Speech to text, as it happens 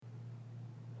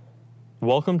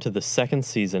Welcome to the second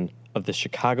season of the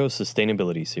Chicago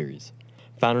Sustainability Series.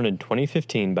 Founded in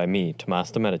 2015 by me, Tomas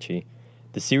de Medici,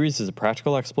 the series is a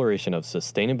practical exploration of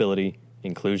sustainability,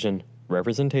 inclusion,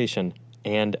 representation,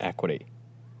 and equity.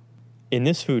 In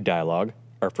this food dialogue,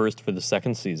 our first for the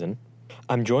second season,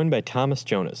 I'm joined by Thomas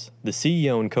Jonas, the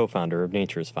CEO and co-founder of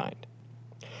Nature's Find.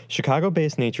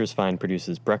 Chicago-based Nature's Find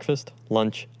produces breakfast,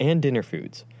 lunch, and dinner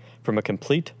foods from a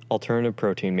complete alternative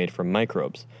protein made from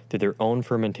microbes through their own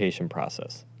fermentation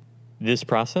process. This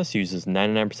process uses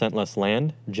 99% less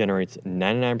land, generates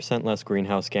 99% less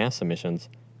greenhouse gas emissions,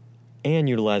 and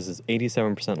utilizes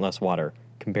 87% less water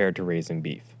compared to raising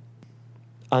beef.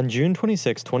 On June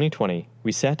 26, 2020,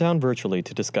 we sat down virtually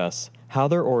to discuss how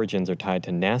their origins are tied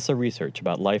to NASA research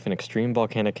about life in extreme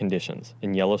volcanic conditions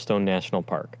in Yellowstone National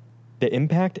Park, the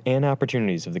impact and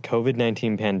opportunities of the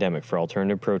COVID-19 pandemic for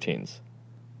alternative proteins,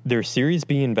 their Series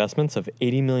B investments of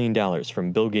 $80 million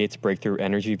from Bill Gates' Breakthrough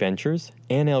Energy Ventures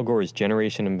and Al Gore's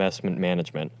Generation Investment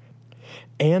Management,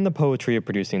 and the poetry of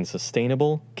producing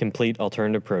sustainable, complete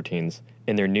alternative proteins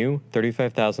in their new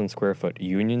 35,000 square foot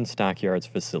Union Stockyards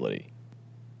facility,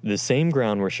 the same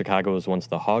ground where Chicago was once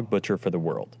the hog butcher for the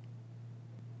world.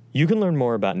 You can learn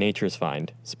more about Nature's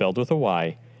Find, spelled with a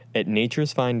Y, at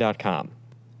naturesfind.com,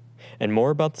 and more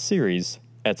about the series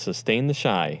at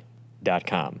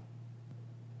sustaintheshy.com.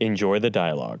 Enjoy the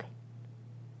dialogue.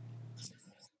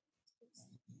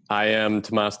 I am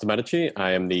Tomas de Medici.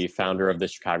 I am the founder of the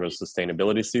Chicago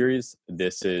Sustainability Series.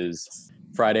 This is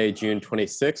Friday, June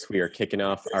 26th. We are kicking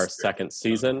off our second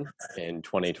season in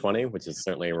 2020, which is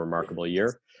certainly a remarkable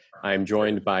year. I am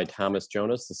joined by Thomas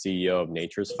Jonas, the CEO of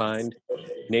Nature's Find.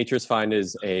 Nature's Find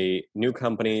is a new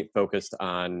company focused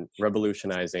on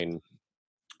revolutionizing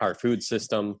our food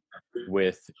system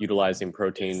with utilizing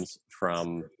proteins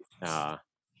from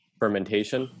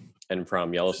fermentation and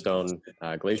from Yellowstone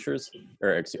geysers.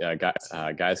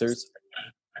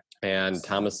 And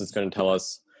Thomas is going to tell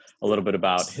us a little bit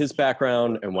about his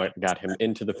background and what got him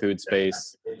into the food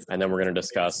space. And then we're going to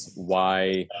discuss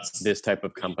why this type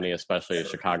of company, especially a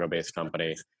Chicago-based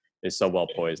company, is so well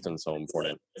poised and so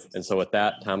important. And so with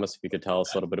that, Thomas, if you could tell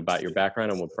us a little bit about your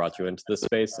background and what brought you into this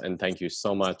space. And thank you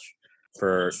so much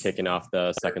for kicking off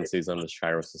the second season of the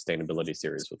Chicago Sustainability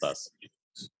Series with us.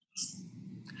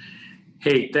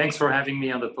 Hey, thanks for having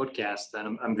me on the podcast,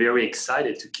 and I'm very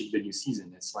excited to kick the new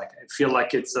season. It's like I feel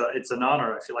like it's an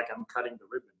honor. I feel like I'm cutting the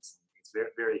ribbons. It's very,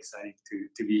 very exciting to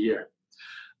be here.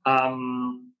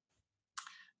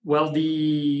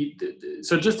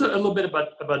 So just a little bit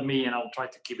about me, and I'll try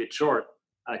to keep it short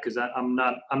because I'm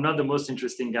not the most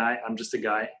interesting guy. I'm just a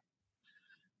guy.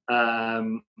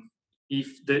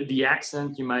 If the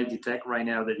accent you might detect right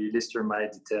now, that your listener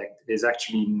might detect, is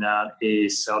actually not a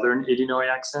Southern Illinois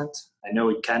accent. I know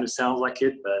it kind of sounds like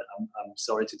it, but I'm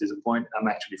sorry to disappoint. I'm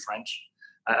actually French.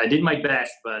 I did my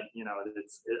best, but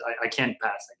I can't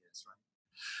pass, I guess, right?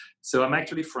 So I'm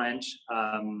actually French,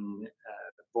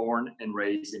 born and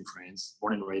raised in France,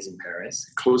 born and raised in Paris,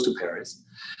 close to Paris.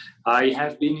 I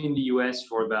have been in the US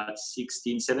for about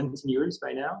 16, 17 years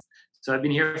by now. So I've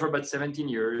been here for about 17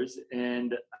 years,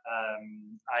 and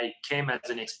I came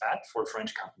as an expat for a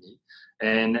French company.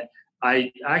 And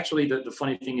I actually, the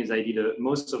funny thing is I did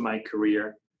most of my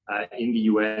career in the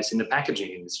US in the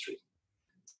packaging industry.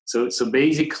 So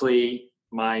basically,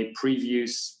 my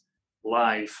previous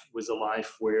life was a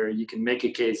life where you can make a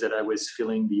case that I was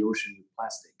filling the ocean with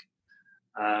plastic.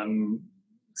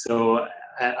 So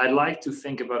I like to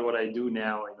think about what I do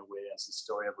now in a way as a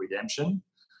story of redemption.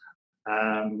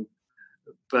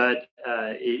 But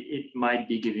it might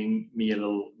be giving me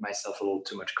myself a little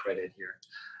too much credit here.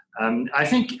 I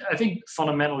think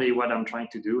fundamentally what I'm trying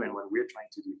to do and what we're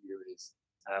trying to do here is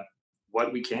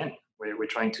what we can. We're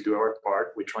trying to do our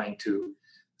part. We're trying to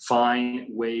find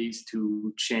ways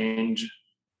to change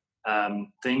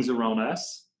things around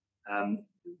us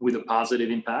with a positive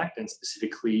impact, and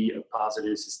specifically a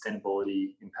positive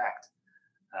sustainability impact.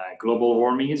 Global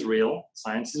warming is real.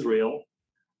 Science is real.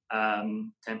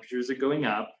 Temperatures are going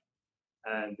up.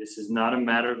 This is not a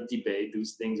matter of debate.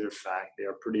 Those things are fact. They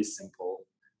are pretty simple.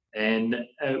 And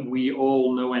we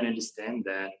all know and understand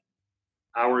that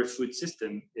our food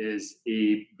system is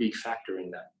a big factor in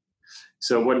that.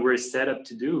 So what we're set up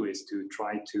to do is to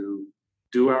try to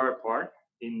do our part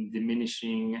in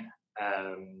diminishing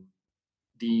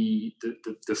the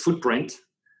footprint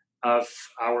of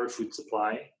our food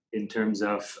supply in terms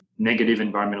of negative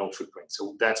environmental footprint.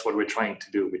 So that's what we're trying to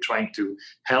do. We're trying to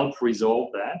help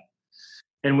resolve that.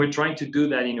 And we're trying to do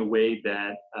that in a way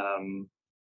that,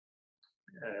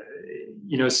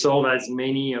 solve as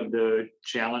many of the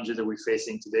challenges that we're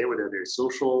facing today, whether they're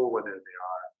social, whether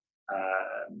they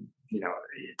are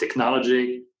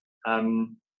technology,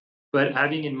 but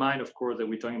having in mind, of course, that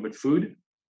we're talking about food,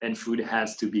 and food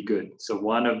has to be good. So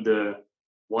one of the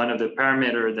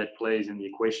parameter that plays in the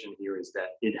equation here is that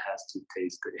it has to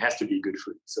taste good. It has to be good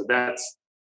food. So that's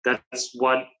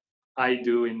what I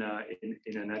do in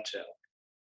a nutshell.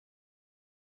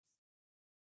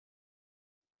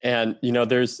 And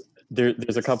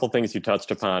there's a couple things you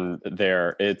touched upon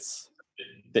there. It's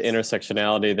the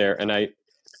intersectionality there, and I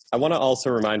want to also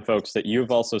remind folks that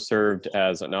you've also served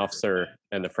as an officer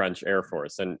in the French Air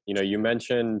Force, and you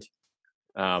mentioned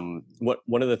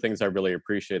one of the things I really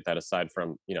appreciate, that aside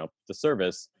from the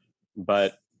service,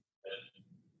 but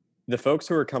the folks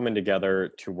who are coming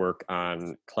together to work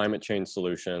on climate change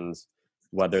solutions,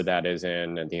 whether that is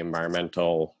in the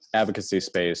environmental advocacy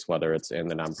space, whether it's in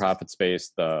the nonprofit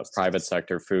space, the private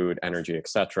sector, food, energy,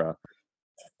 etc.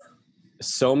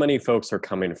 So many folks are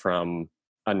coming from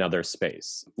another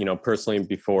space. Personally,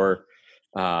 before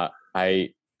I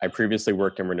previously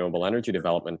worked in renewable energy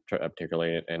development,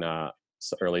 particularly in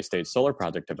early stage solar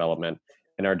project development,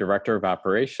 and our director of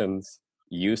operations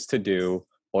used to do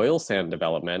oil sand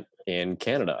development in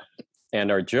Canada. And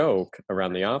our joke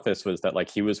around the office was that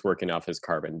he was working off his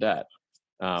carbon debt.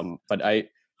 But I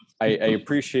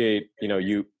appreciate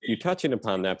you touching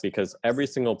upon that, because every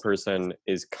single person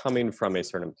is coming from a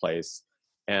certain place,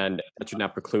 and that should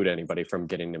not preclude anybody from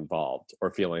getting involved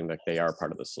or feeling like they are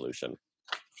part of the solution.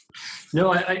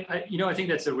 No, I think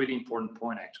that's a really important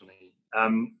point, actually.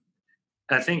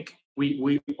 I think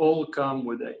we all come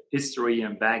with a history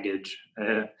and baggage.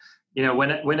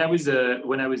 When I was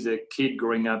a kid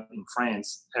growing up in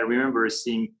France, I remember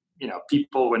seeing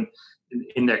people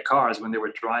in their cars when they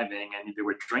were driving, and they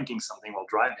were drinking something while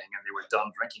driving, and they were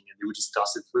done drinking, and they would just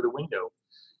toss it through the window.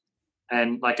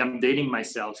 And I'm dating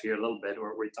myself here a little bit,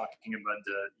 or we're talking about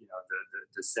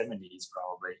the 70s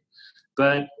probably,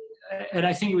 but and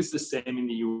I think it was the same in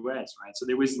the US, right? So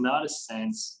there was not a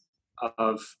sense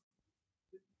of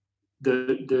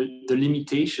the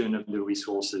limitation of the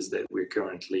resources that we're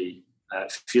currently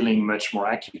feeling much more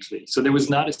acutely. So there was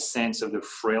not a sense of the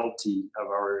frailty of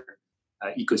our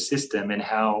ecosystem, and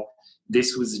how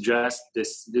this was just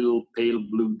this little pale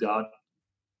blue dot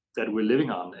that we're living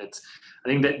on. I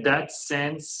think that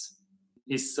sense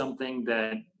is something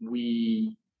that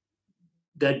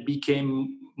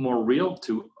became more real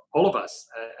to all of us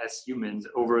as humans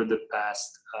over the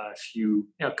past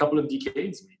couple of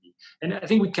decades, maybe. And I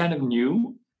think we kind of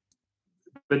knew,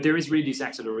 but there is really this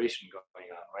acceleration going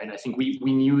on, right? I think we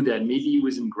knew that maybe it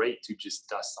wasn't great to just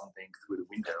toss something through the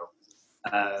window,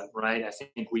 right? I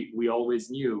think we always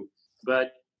knew,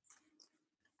 but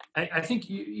I think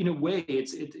in a way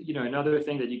it's another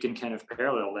thing that you can kind of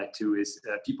parallel that to is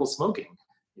people smoking.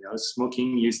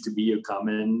 Smoking used to be a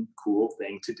common, cool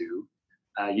thing to do.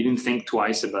 You didn't think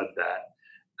twice about that.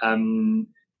 And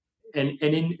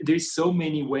there's so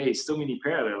many ways, so many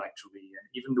parallel actually, and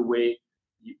even the way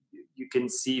you can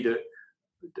see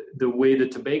the way the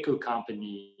tobacco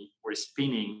company were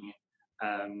spinning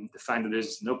the fact that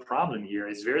there's no problem here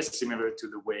is very similar to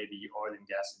the way the oil and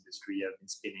gas industry have been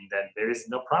spinning that there is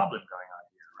no problem going on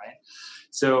here, right?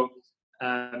 So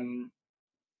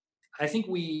I think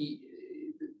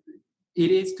it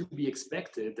is to be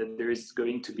expected that there is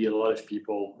going to be a lot of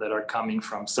people that are coming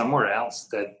from somewhere else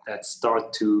that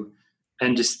start to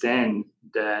understand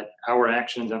that our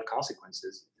actions have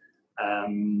consequences.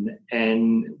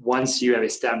 And once you have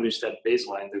established that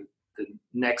baseline, the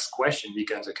next question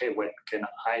becomes, okay, what can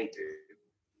I do?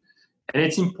 And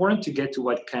it's important to get to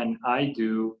what can I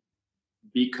do,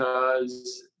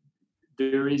 because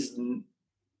there is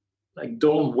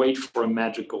don't wait for a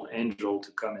magical angel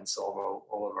to come and solve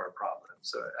all of our problems.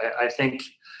 So I think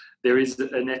there is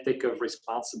an ethic of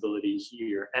responsibility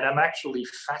here. And I'm actually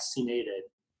fascinated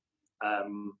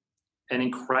and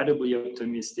incredibly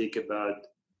optimistic about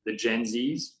the Gen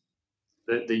Zs,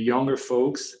 the younger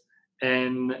folks,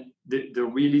 and the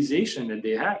realization that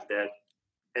they have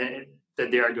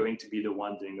that they are going to be the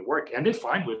ones doing the work. And they're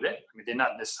fine with it. I mean, they're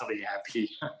not necessarily happy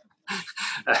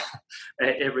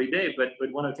every day, but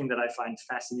one of the things that I find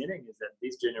fascinating is that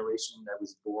this generation that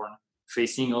was born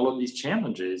facing all of these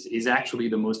challenges is actually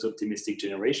the most optimistic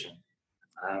generation.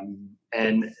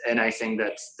 And I think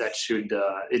that should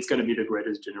it's going to be the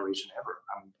greatest generation ever.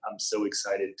 I'm so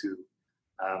excited to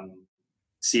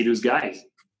see those guys.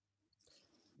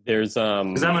 There's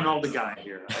because I'm an older guy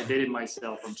here. I dated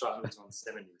myself from childhood to the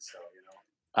 70s, so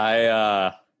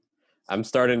I'm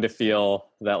starting to feel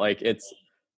that it's,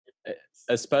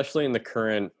 especially in the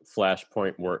current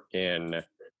flashpoint we're in,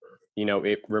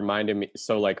 it reminded me.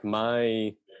 So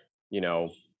my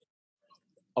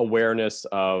awareness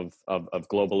of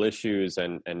global issues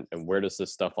and where does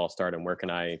this stuff all start and where can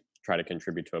I try to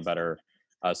contribute to a better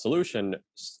solution.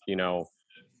 You know,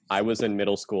 I was in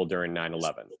middle school during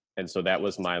 9/11. And so that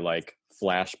was my like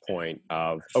flashpoint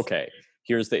of, okay,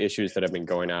 here's the issues that have been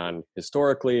going on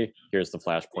historically. Here's the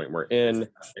flashpoint we're in,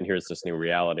 and here's this new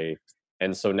reality.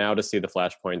 And so now to see the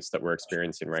flashpoints that we're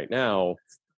experiencing right now,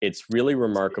 it's really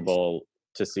remarkable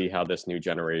to see how this new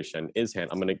generation is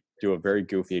handled. I'm going to do a very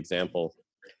goofy example.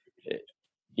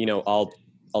 You know,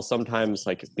 I'll sometimes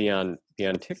like be on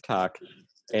TikTok,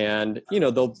 and you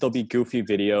know there'll be goofy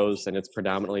videos, and it's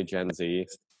predominantly Gen Z,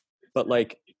 but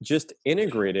like just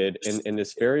integrated in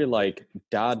this very like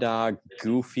dada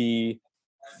goofy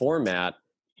format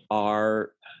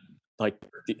are like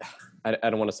I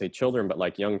don't want to say children, but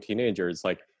like young teenagers,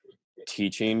 like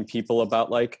teaching people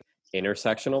about like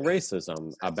intersectional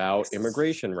racism, about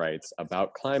immigration rights,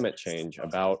 about climate change,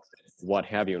 about what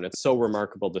have you. And it's so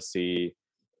remarkable to see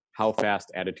how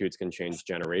fast attitudes can change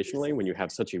generationally when you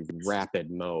have such a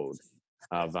rapid mode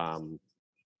of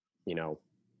you know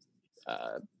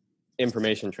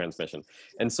information transmission.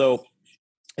 And so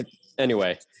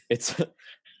anyway, it's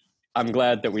I'm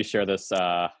glad that we share this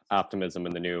optimism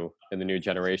in the new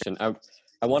generation.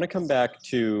 I want to come back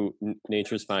to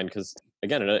Nature's Fine because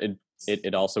again,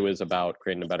 it also is about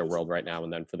creating a better world right now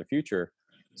and then for the future.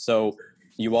 So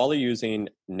you all are using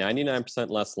 99%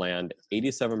 less land,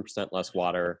 87% less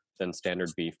water than standard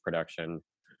beef production.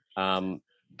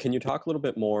 Can you talk a little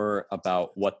bit more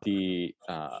about what the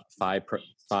phi,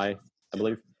 I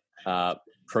believe,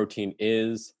 protein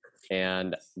is,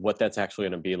 and what that's actually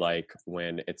going to be like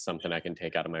when it's something I can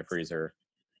take out of my freezer?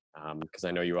 Because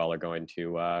I know you all are going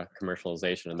to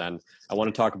commercialization, and then I want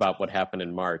to talk about what happened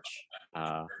in March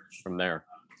from there.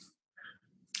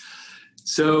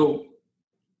 So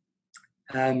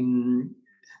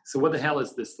what the hell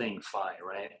is this thing, phi,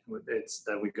 right? It's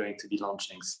that we're going to be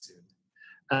launching soon.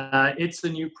 It's a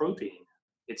new protein.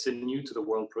 It's a new to the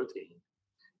world protein.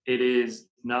 It is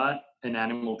not an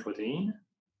animal protein.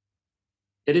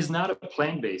 It is not a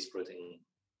plant-based protein.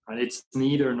 Right? It's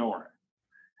neither nor.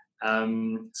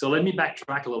 So let me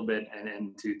backtrack a little bit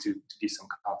and to give some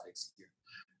context here.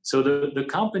 So the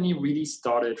company really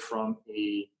started from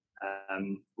a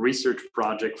research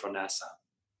project for NASA.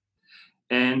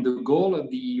 And the goal of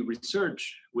the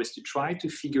research was to try to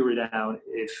figure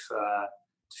if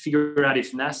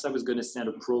NASA was going to send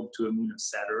a probe to a moon of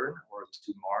Saturn or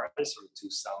to Mars or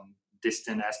to some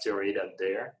distant asteroid out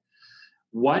there,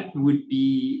 what would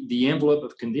be the envelope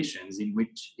of conditions in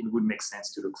which it would make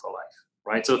sense to look for life,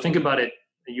 right? So think about it.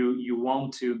 You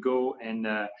want to go and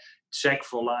check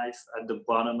for life at the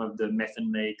bottom of the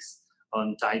methane lakes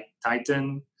on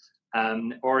Titan,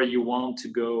 or you want to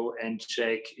go and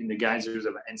check in the geysers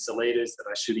of Enceladus that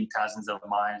are shooting thousands of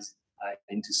miles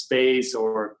into space,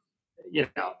 or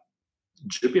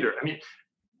Jupiter. I mean,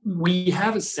 we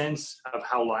have a sense of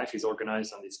how life is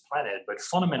organized on this planet, but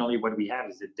fundamentally what we have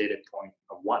is a data point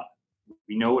of one.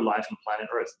 We know life on planet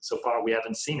Earth. So far, we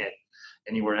haven't seen it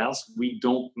anywhere else. We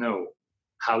don't know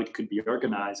how it could be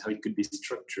organized, how it could be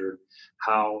structured,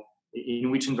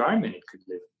 in which environment it could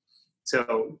live.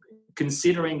 So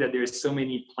considering that there's so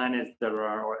many planets that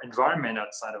are, or environment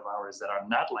outside of ours that are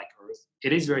not like Earth,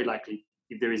 it is very likely,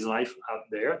 if there is life out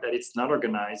there, that it's not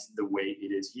organized the way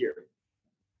it is here,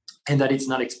 and that it's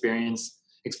not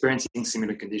experiencing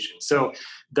similar conditions. So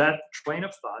that train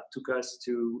of thought took us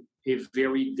to a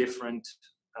very different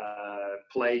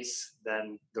place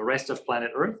than the rest of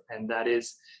planet Earth, and that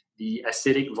is the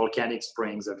acidic volcanic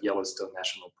springs of Yellowstone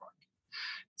National Park.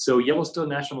 So Yellowstone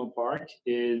National Park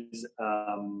is,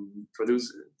 for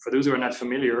those who are not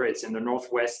familiar, it's in the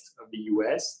northwest of the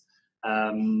U.S.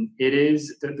 It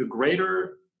is the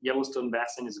greater Yellowstone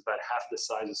Basin is about half the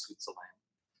size of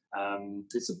Switzerland.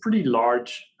 It's a pretty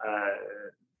large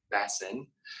basin.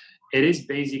 It is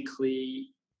basically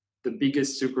the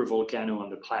biggest supervolcano on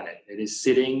the planet. It is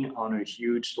sitting on a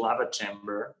huge lava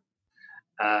chamber,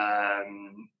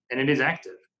 and it is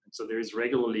active. So there is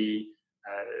regularly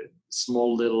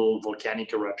small little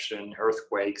volcanic eruption,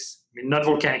 earthquakes. I mean, not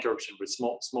volcanic eruption, but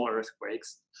small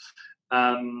earthquakes.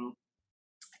 And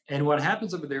what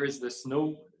happens over there is the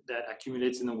snow that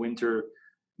accumulates in the winter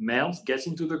melts, gets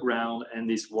into the ground, and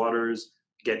these waters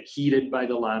get heated by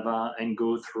the lava and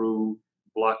go through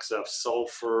blocks of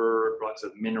sulfur, blocks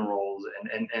of minerals,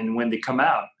 and when they come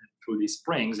out through these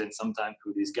springs and sometimes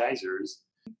through these geysers,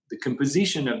 the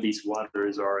composition of these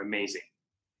waters are amazing.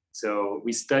 So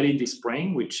we studied the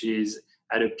spring, which is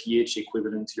at a pH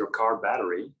equivalent to your car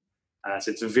battery.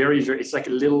 So it's a very, very, it's like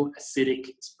a little acidic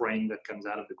spring that comes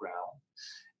out of the ground.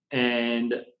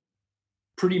 And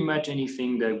pretty much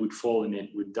anything that would fall in it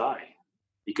would die,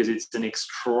 because it's an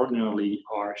extraordinarily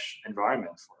harsh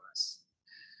environment for us.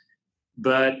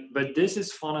 But this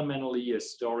is fundamentally a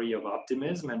story of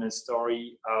optimism and a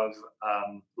story of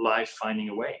life finding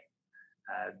a way.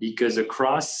 Because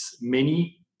across many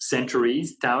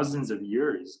centuries, thousands of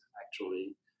years,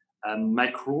 actually,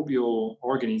 microbial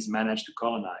organisms managed to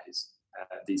colonize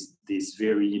these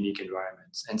very unique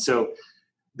environments. And so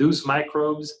those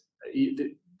microbes,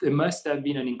 there must have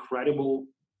been an incredible,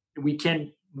 we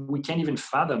can't even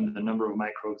fathom the number of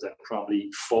microbes that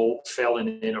probably fell in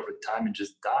it over time and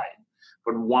just died.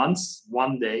 But one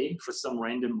day, for some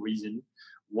random reason,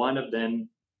 one of them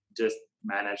just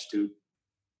managed to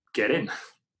get in.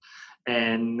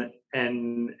 And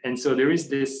so there is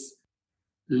this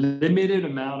limited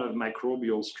amount of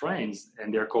microbial strains,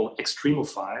 and they're called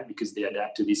extremophile because they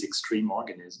adapt to these extreme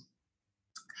organisms,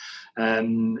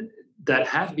 that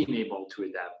have been able to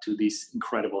adapt to this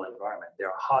incredible environment. They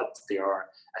are hot, they are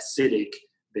acidic,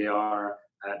 they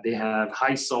have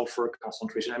high sulfur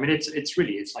concentration. I mean, it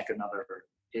is like another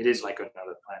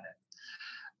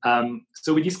planet.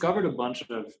 So we discovered a bunch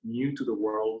of new to the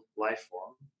world life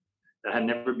forms that had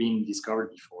never been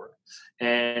discovered before.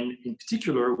 And in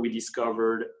particular, we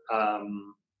discovered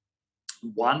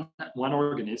one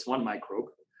organism, one microbe,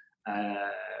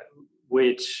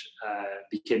 which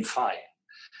became phi.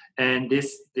 And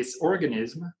this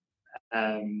organism,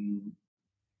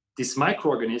 this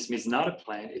microorganism is not a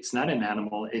plant, it's not an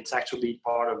animal, it's actually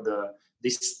part of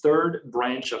this third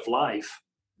branch of life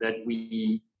that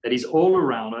is all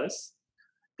around us,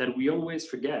 that we always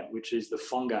forget, which is the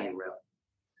fungi realm.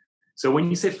 So when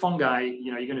you say fungi,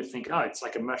 you're going to think, oh, it's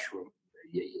like a mushroom.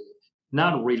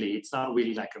 Not really. It's not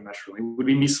really like a mushroom. It would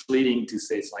be misleading to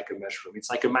say it's like a mushroom.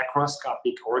 It's like a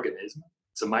macroscopic organism.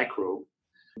 It's a microbe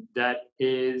that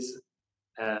is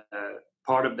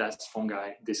part of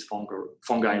this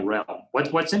fungi realm.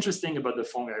 What's interesting about the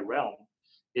fungi realm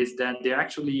is that they're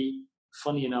actually,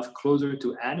 funny enough, closer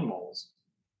to animals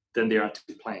than they are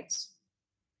to plants.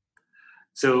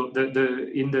 So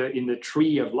in the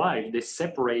tree of life, they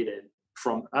separated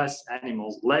from us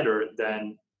animals later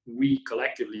than we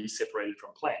collectively separated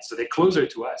from plants. So they're closer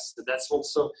to us. So that's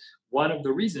also one of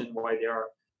the reasons why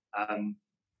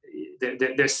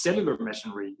their cellular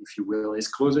machinery, if you will, is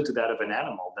closer to that of an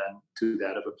animal than to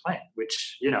that of a plant,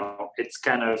 which, it's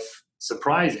kind of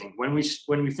surprising. When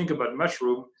we think about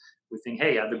mushroom, we think,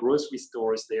 hey, at the grocery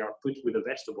stores, they are put with a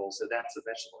vegetable, so that's a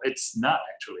vegetable. It's not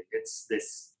actually. It's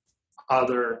this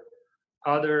other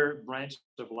branch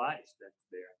of life that's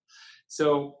there.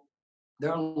 So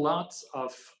there are lots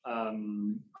of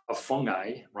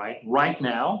fungi, right? Right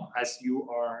now, as you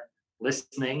are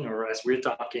listening or as we're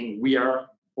talking, we are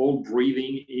all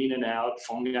breathing in and out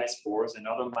fungi spores and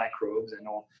other microbes and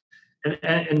all.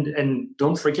 And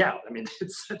don't freak out. I mean,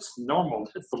 it's normal.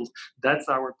 That's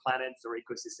our planet's or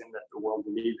ecosystem that the world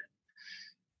we live in.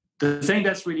 The thing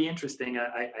that's really interesting,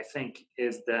 I think,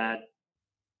 is that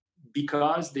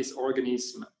because this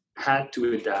organism had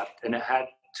to adapt and it had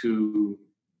to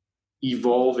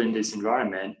evolve in this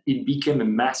environment, it became a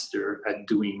master at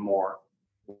doing more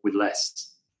with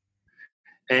less.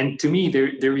 And to me,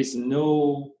 there is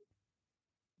no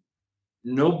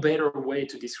better way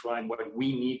to describe what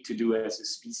we need to do as a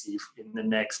species in the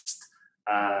next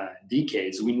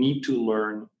decades. We need to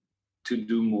learn to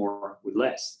do more with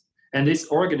less. And this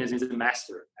organism is a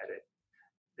master at it.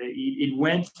 It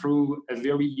went through a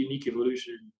very unique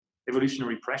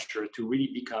evolutionary pressure to really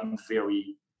become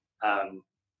very,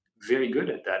 very good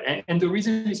at that. And the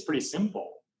reason is pretty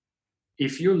simple.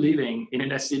 If you're living in an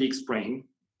acidic spring,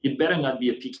 you better not be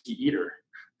a picky eater.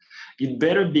 You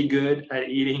better be good at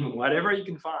eating whatever you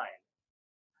can find,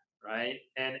 right?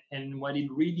 And what it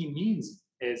really means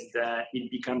is that it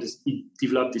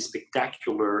developed this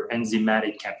spectacular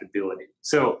enzymatic capability.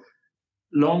 So,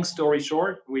 long story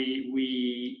short,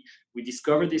 we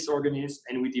discovered this organism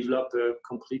and we developed a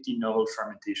completely novel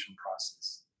fermentation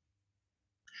process.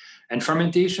 And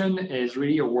fermentation is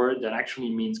really a word that actually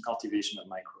means cultivation of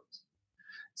microbes.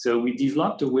 So we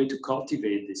developed a way to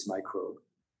cultivate this microbe.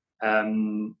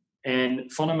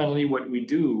 And fundamentally what we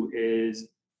do is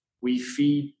we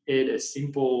feed it a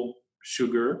simple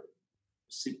sugar,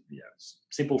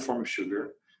 simple form of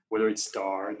sugar, whether it's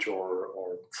starch or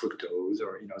fructose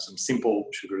or some simple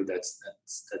sugar that's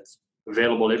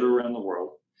available everywhere in the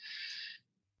world.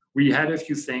 We had a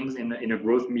few things in a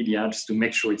growth media just to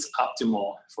make sure it's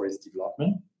optimal for its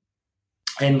development.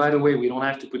 And by the way, we don't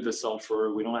have to put the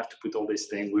sulfur, we don't have to put all these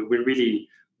things.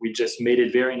 We just made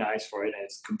it very nice for it, and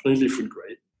it's completely food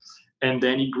grade. And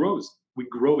then it grows. We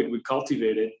grow it, we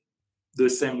cultivate it the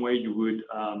same way you would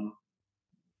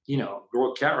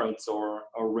grow carrots or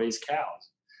raise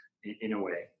cows in a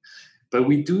way. But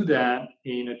we do that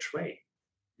in a tray,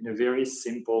 in a very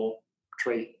simple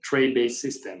tray-based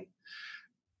system.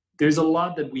 There's a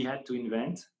lot that we had to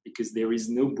invent because there is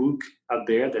no book out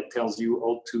there that tells you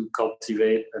how to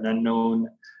cultivate an unknown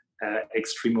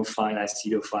extremophile,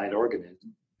 acidophile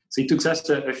organism. So it took us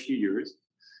a few years.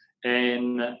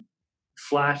 And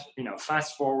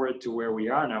fast forward to where we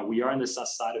are now. We are in the south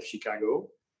side of Chicago.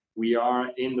 We are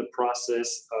in the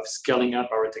process of scaling up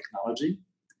our technology.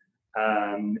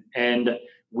 And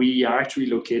we are actually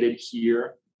located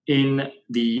here in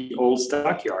the old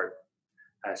stockyard.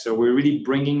 So we're really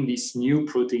bringing this new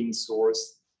protein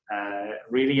source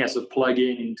really as a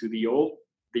plug-in into the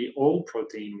old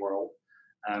protein world,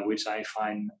 which I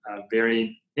find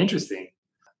very interesting.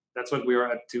 That's what we are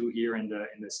up to here in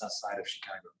the south side of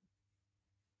Chicago.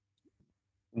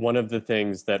 One of the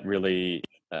things that really,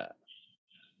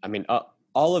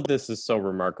 all of this is so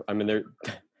remarkable. I mean,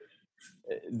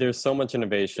 there's so much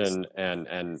innovation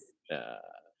and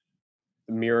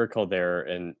miracle there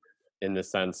in the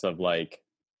sense of like,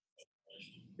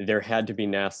 there had to be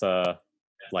NASA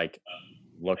like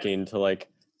looking to like,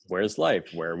 where's life?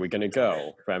 Where are we going to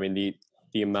go? I mean,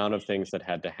 the amount of things that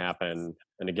had to happen.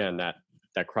 And again, that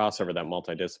crossover, that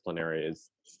multidisciplinary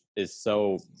is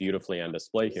so beautifully on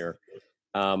display here.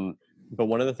 But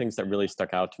one of the things that really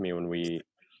stuck out to me when we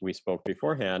spoke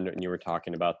beforehand, and you were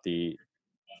talking about the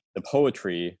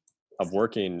poetry of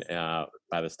working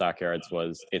by the stockyards,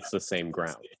 was it's the same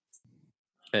ground.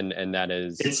 And that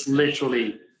is, it's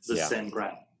literally the same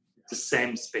ground, the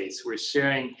same space. We're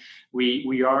sharing,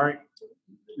 we are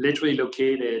literally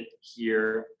located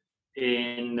here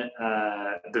in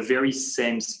the very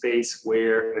same space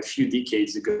where a few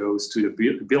decades ago stood a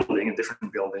building, a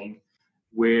different building,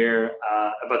 where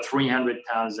about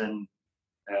 300,000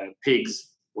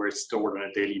 pigs were stored on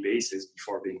a daily basis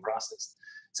before being processed.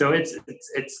 So it's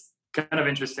kind of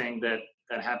interesting that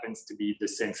happens to be the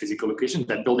same physical location.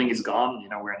 That building is gone.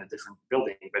 We're in a different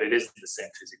building, but it is the same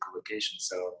physical location.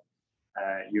 So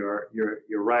you're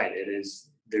right.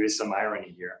 There is some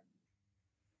irony here.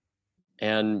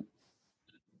 And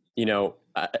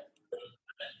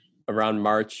around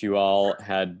March, you all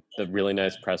had the really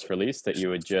nice press release that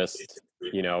you had just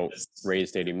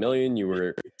raised $80 million. You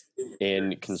were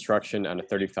in construction on a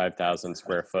 35,000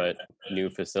 square foot new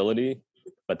facility,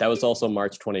 but that was also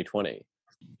March 2020.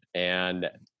 And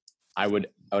I would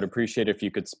appreciate if you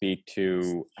could speak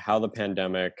to how the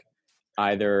pandemic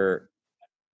either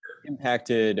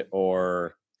impacted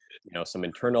or some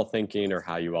internal thinking, or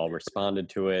how you all responded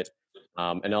to it,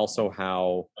 and also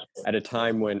how at a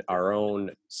time when our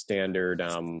own standard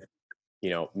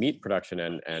meat production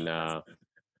and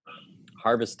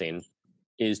harvesting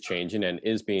is changing and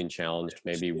is being challenged,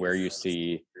 maybe where you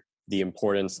see the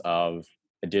importance of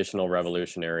additional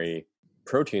revolutionary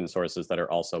protein sources that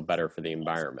are also better for the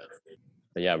environment.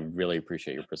 But yeah, I really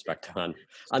appreciate your perspective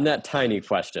on that tiny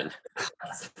question.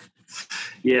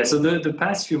 Yeah, so the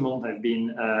past few months have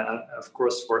been, of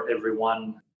course, for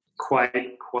everyone, quite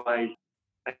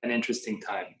an interesting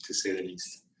time, to say the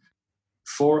least.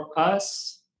 For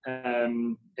us,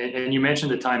 and you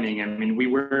mentioned the timing. I mean, we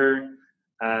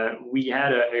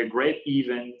had a great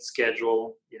event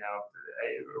schedule,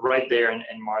 right there in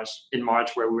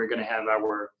March, where we were going to have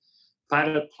our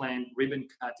pilot plant ribbon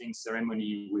cutting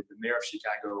ceremony with the mayor of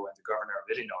Chicago and the governor of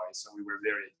Illinois. So we were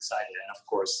very excited. And of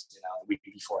course, the week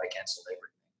before I canceled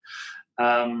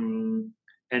everything.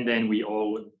 And then we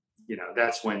all,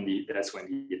 that's when the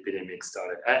epidemic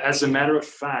started. As a matter of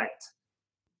fact,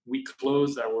 we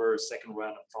closed our second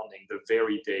round of funding the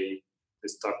very day the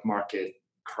stock market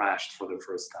crashed for the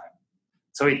first time.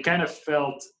 So it kind of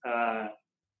felt,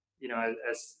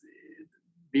 as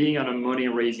being on a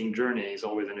money-raising journey is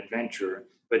always an adventure,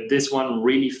 but this one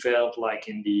really felt like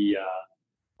in the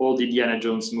old Indiana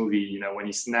Jones movie, when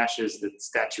he snatches the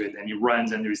statuette and he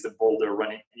runs and there's the boulder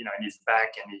running, in his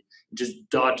back, and he just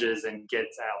dodges and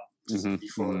gets out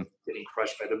before getting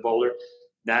crushed by the boulder.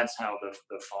 That's how the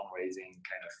fundraising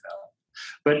kind of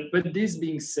felt. But this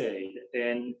being said,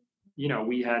 and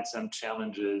we had some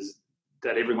challenges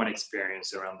that everyone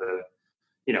experienced around the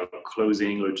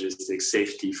closing, logistics,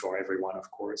 safety for everyone, of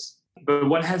course. But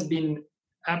what has been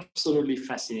absolutely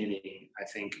fascinating, I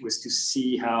think, was to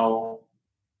see how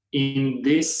in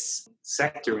this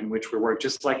sector in which we work,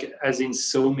 just like as in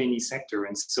so many sectors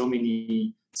and so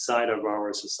many side of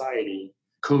our society,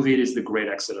 COVID is the great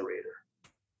accelerator.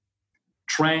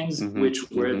 Trends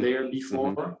which were there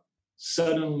before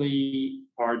suddenly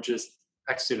are just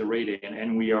accelerating,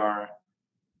 and we are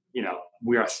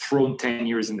thrown 10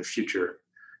 years in the future.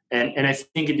 And I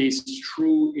think it is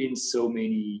true in so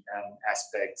many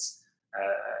aspects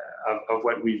of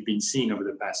what we've been seeing over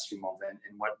the past few months,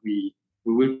 and what we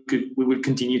will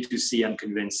continue to see, I'm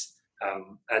convinced,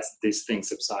 as this thing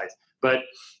subsides. But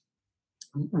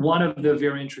one of the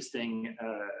very interesting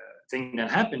thing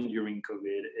that happened during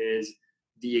COVID is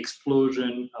the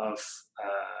explosion of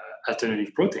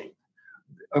alternative protein.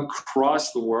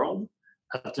 Across the world,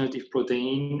 alternative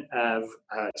protein have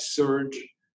surged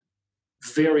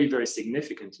very, very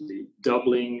significantly,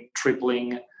 doubling,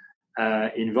 tripling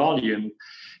in volume.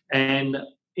 And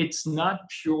it's not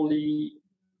purely,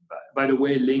 by the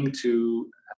way, linked to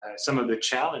some of the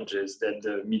challenges that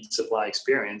the meat supply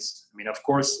experience. I mean, of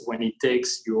course, when it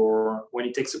takes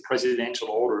a presidential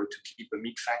order to keep a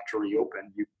meat factory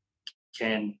open, you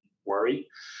can worry.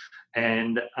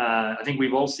 And I think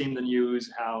we've all seen the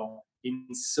news how in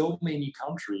so many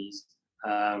countries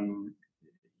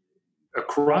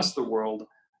across the world,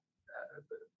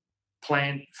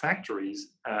 plant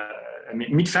factories,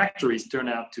 meat factories turn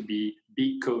out to be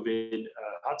big COVID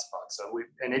hotspots.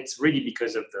 And it's really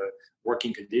because of the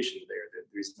working conditions there.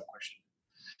 There is no question.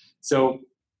 So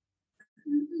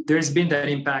there's been that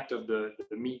impact of the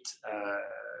meat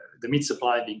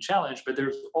supply being challenged, but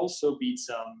there's also been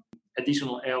some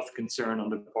additional health concern on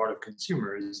the part of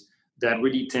consumers that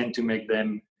really tend to make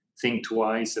them think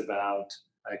twice about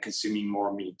consuming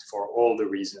more meat for all the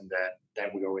reasons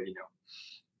that we already know.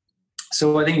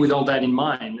 So I think with all that in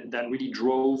mind, that really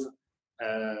drove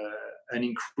an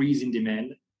increase in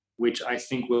demand, which I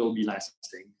think will be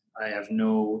lasting. I have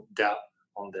no doubt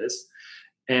on this.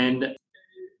 And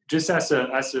just as a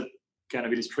kind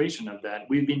of illustration of that,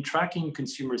 we've been tracking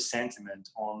consumer sentiment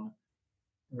on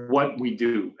what we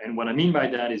do. And what I mean by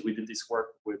that is we did this work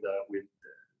with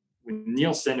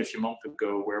Nielsen a few months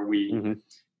ago, where we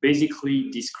basically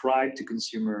describe to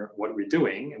consumer what we're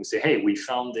doing, and we say, hey, we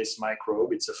found this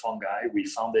microbe, it's a fungi, we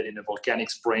found it in a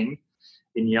volcanic spring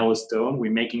in Yellowstone,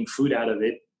 we're making food out of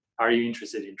it, are you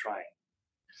interested in trying?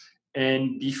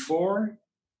 And before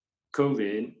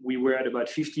COVID, we were at about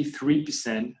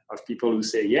 53% of people who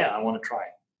say, yeah, I want to try.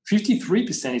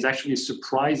 53% is actually a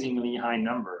surprisingly high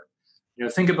number. You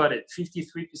know, think about it,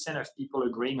 53% of people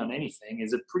agreeing on anything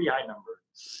is a pretty high number.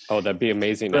 Oh, that'd be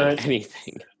amazing on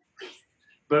anything.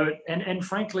 But and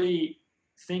frankly,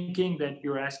 thinking that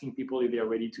you're asking people if they're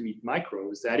ready to eat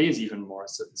microbes, that is even more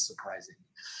surprising.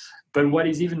 But what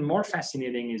is even more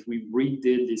fascinating is we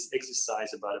redid this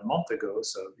exercise about a month ago,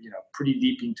 so pretty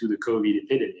deep into the COVID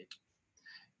epidemic,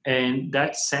 and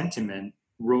that sentiment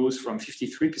rose from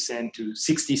 53% to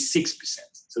 66%.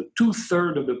 So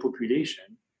 2/3 of the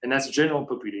population, and that's general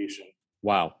population,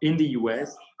 wow, in the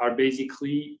US, are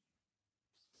basically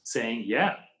saying,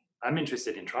 yeah, I'm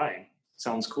interested in trying.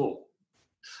 Sounds cool.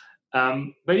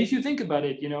 But if you think about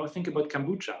it, think about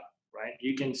kombucha, right?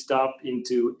 You can stop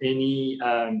into any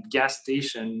gas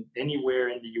station anywhere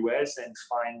in the US and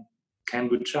find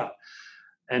kombucha.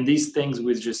 And these things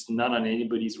was just not on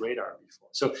anybody's radar before.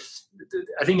 So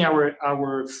I think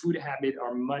our food habits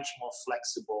are much more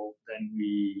flexible than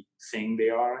we think they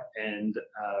are. And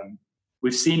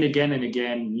we've seen again and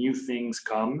again new things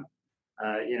come.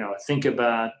 Think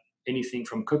about anything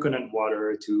from coconut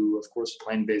water to, of course,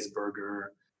 plant-based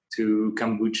burger to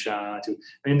kombucha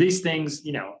these things,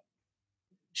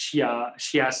 chia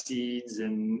seeds,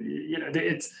 and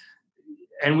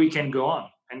and we can go on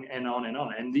and on and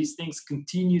on. And these things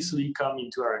continuously come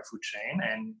into our food chain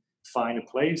and find a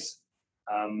place.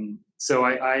 So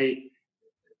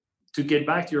to get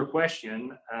back to your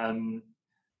question,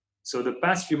 so the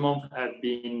past few months have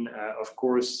been, of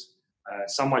course,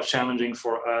 somewhat challenging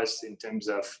for us in terms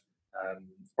of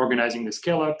organizing the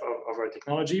scale up of our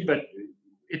technology, but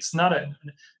it's not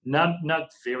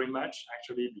very much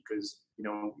actually, because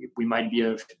we might be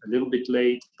a little bit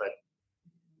late, but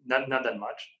not that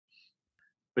much.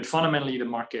 But fundamentally, the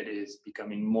market is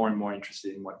becoming more and more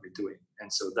interested in what we're doing,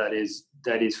 and so that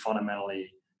is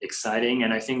fundamentally exciting.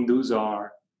 And I think those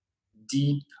are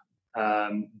deep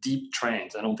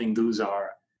trends. I don't think those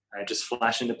are just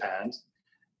flash in the pan.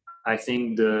 I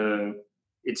think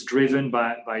it's driven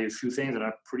by a few things that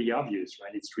are pretty obvious,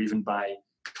 right? It's driven by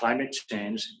climate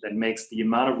change that makes the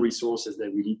amount of resources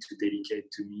that we need to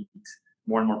dedicate to meat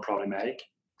more and more problematic.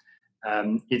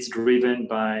 It's driven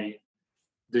by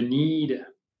the need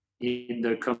in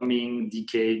the coming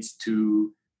decades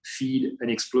to feed an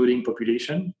exploding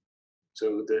population.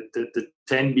 So the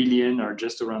 10 billion are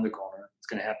just around the corner. It's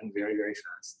going to happen very, very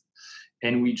fast.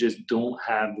 And we just don't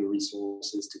have the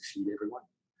resources to feed everyone.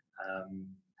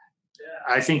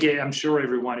 I'm sure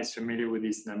everyone is familiar with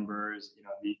these numbers.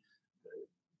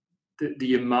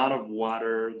 the amount of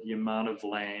water, the amount of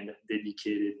land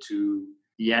dedicated to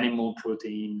the animal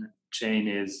protein chain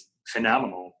is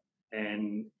phenomenal.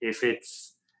 And if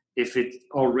it's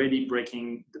already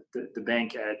breaking the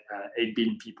bank at 8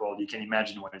 billion people, you can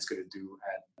imagine what it's going to do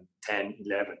at 10,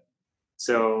 11.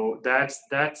 So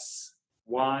that's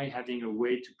why having a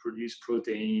way to produce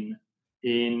protein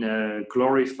in a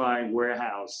glorified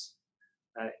warehouse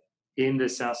in the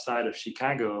south side of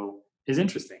Chicago is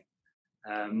interesting.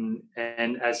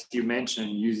 And as you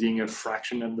mentioned, using a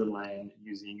fraction of the land,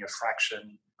 using a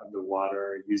fraction of the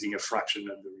water, using a fraction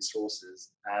of the resources,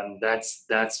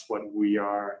 that's what we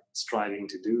are striving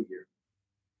to do here.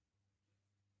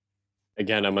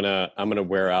 Again, I'm gonna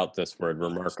wear out this word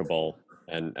remarkable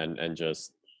and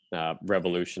just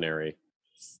revolutionary.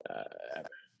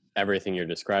 Everything you're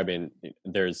describing,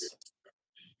 there's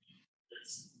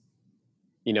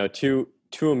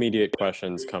two immediate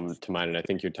questions come to mind, and I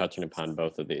think you're touching upon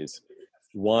both of these.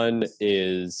 One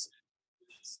is,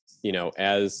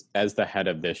 as the head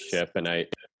of this ship, and I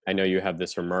know you have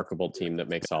this remarkable team that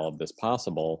makes all of this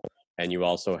possible, and you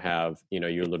also have,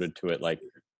 you alluded to it, like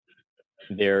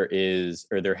there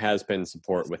has been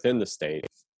support within the state,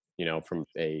 from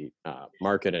a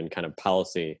market and kind of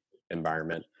policy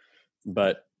environment.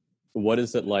 But what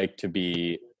is it like to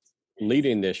be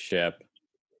leading this ship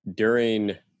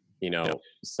during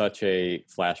such a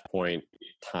flashpoint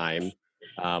time,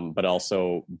 but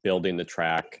also building the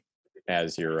track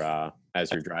as you're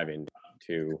driving,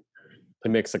 to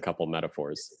mix a couple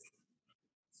metaphors?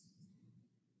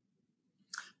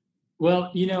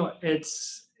 Well,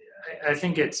 I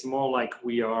think it's more like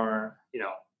we are,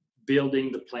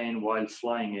 building the plane while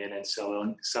flying it and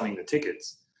selling the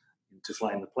tickets to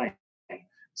fly in the plane.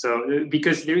 So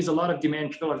because there is a lot of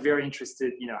demand, people are very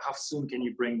interested, how soon can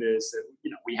you bring this?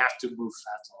 We have to move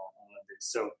fast on all of this.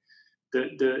 So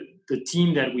the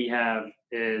team that we have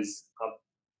is,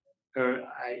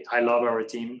 I love our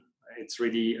team. It's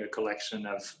really a collection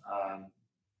of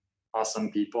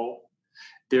awesome people.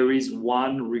 There is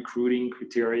one recruiting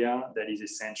criteria that is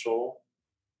essential: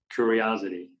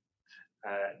 curiosity.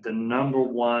 The number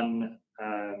one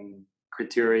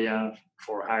criteria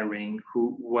for hiring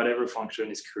whatever function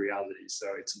is curiosity.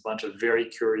 So it's a bunch of very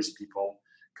curious people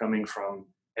coming from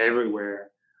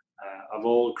everywhere, of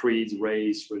all creeds,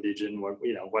 race, religion,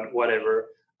 whatever,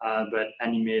 but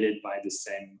animated by the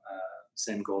same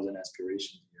goals and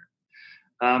aspirations here.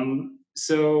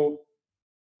 So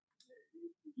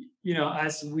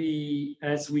as we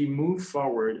move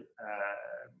forward,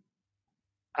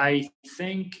 I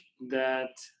think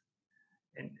that,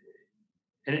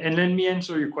 and let me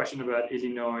answer your question about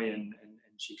Illinois and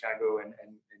Chicago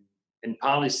and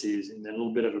policies in a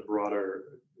little bit of a broader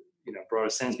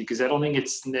sense, because I don't think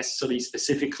it's necessarily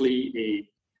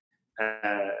specifically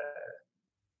a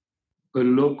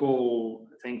local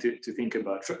thing to think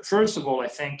about. First of all, I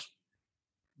think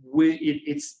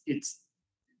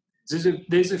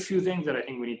there's a few things that I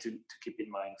think we need to keep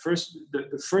in mind. First,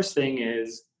 the first thing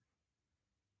is,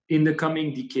 in the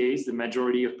coming decades, the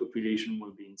majority of population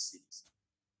will be in cities,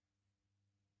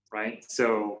 right?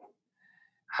 So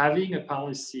having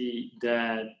policies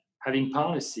that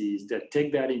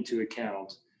take that into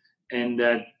account and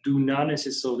that do not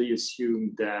necessarily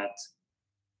assume that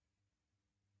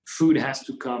food has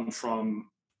to come from,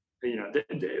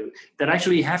 that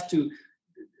actually have to,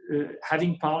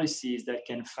 having policies that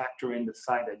can factor in the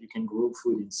fact that you can grow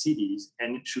food in cities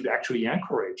and it should actually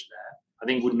encourage that, I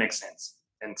think would make sense.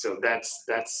 And so that's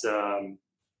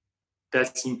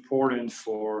important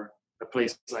for a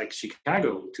place like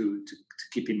Chicago to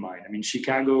keep in mind. I mean,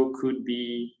 Chicago could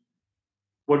be,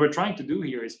 what we're trying to do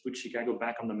here is put Chicago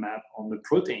back on the map on the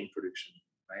protein production,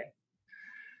 right?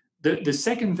 The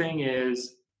second thing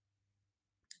is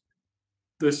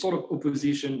the sort of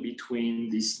opposition between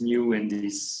this new and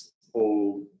this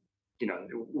old,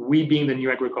 we being the new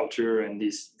agriculture and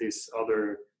this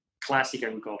other classic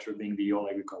agriculture being the old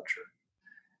agriculture.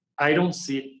 I don't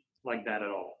see it like that at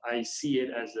all. I see it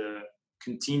as a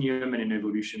continuum and an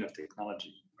evolution of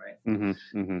technology, right? Mm-hmm,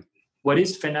 mm-hmm. What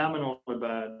is phenomenal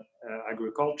about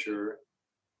agriculture,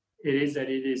 is that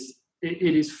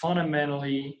it is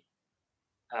fundamentally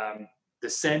the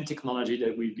same technology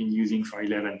that we've been using for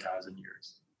 11,000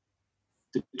 years.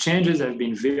 The changes have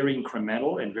been very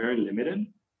incremental and very limited,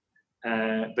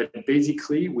 but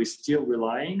basically we're still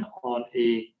relying on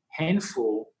a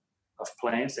handful of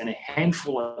plants and a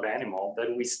handful of animals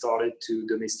that we started to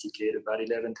domesticate about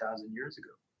 11,000 years ago.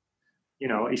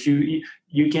 If you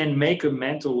can make a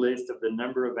mental list of the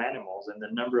number of animals and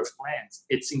the number of plants,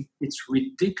 it's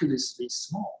ridiculously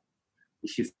small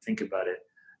if you think about it.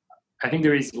 I think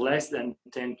there is less than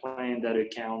 10 plants that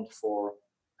account for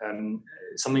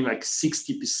something like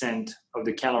 60% of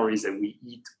the calories that we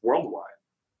eat worldwide.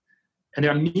 And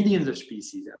there are millions of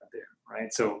species out there,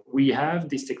 right? So we have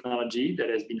this technology that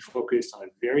has been focused on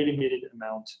a very limited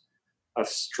amount of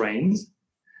strains,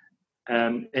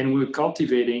 and we're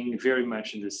cultivating very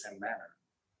much in the same manner.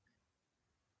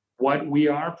 What we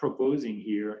are proposing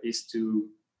here is to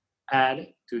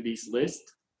add to this list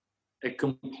a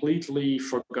completely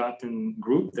forgotten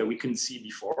group that we couldn't see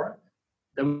before,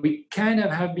 that we kind of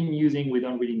have been using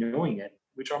without really knowing it,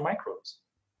 which are microbes.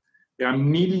 There are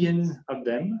millions of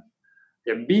them.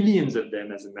 There are billions of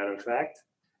them, as a matter of fact.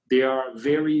 They are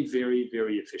very, very,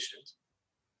 very efficient.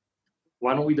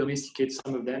 Why don't we domesticate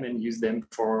some of them and use them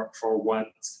for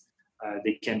what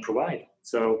they can provide?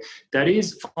 So that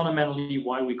is fundamentally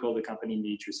why we call the company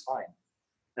Nature's Fine.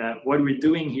 What we're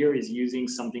doing here is using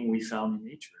something we found in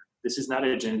nature. This is not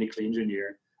a genetically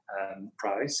engineered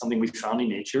product, something we found in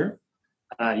nature.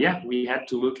 We had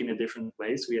to look in a different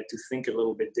place. We had to think a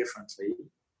little bit differently.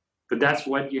 But that's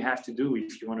what you have to do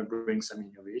if you want to bring some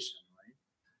innovation,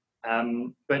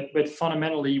 right? But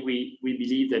fundamentally, we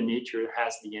believe that nature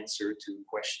has the answer to a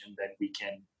question that we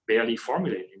can barely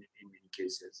formulate in many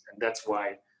cases. And that's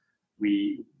why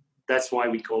we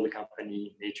call the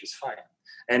company Nature's Fine.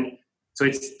 And so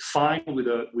it's fine with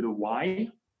a Y.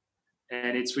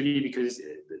 And it's really because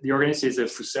the organism is a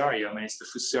fusarium, and it's the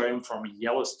fusarium from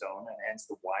Yellowstone, and hence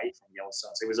the Y from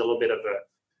Yellowstone. So it was a little bit of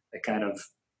a kind of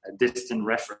a distant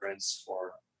reference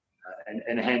for,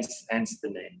 and hence the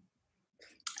name.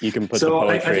 You can put the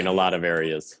poetry in a lot of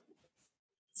areas.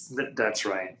 That's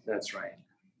right.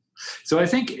 So I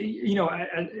think,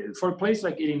 for a place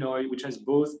like Illinois, which has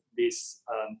both this,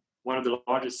 one of the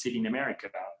largest cities in America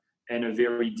and a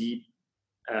very deep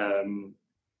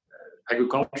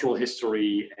agricultural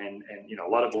history and a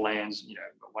lot of lands,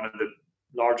 one of the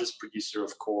largest producer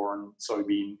of corn,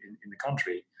 soybean in the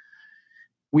country,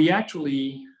 we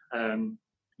actually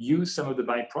use some of the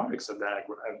byproducts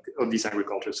of this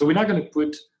agriculture. So we're not going to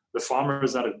put the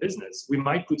farmers out of business. We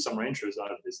might put some ranchers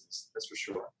out of business, that's for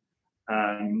sure.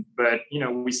 But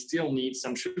we still need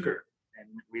some sugar, and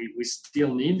we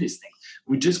still need this thing.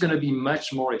 We're just going to be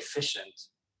much more efficient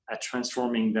at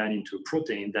transforming that into a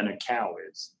protein than a cow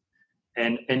is.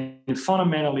 And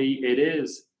fundamentally, it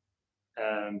is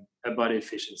about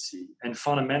efficiency. And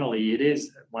fundamentally, it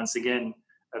is, once again,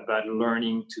 about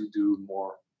learning to do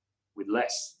more with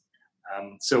less.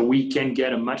 So we can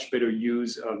get a much better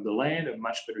use of the land, a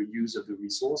much better use of the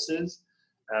resources.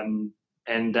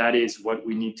 And that is what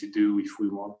we need to do if we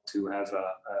want to have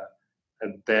a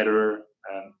better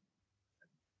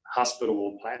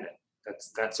hospitable planet.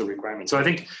 That's a requirement. So I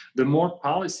think the more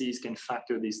policies can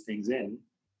factor these things in,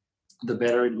 the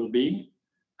better it will be.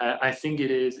 I think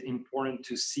it is important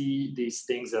to see these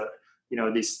things,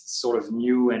 this sort of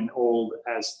new and old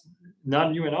as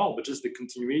not new and old, but just the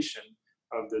continuation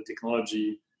of the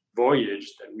technology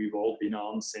voyage that we've all been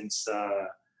on since,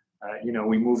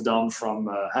 we moved on from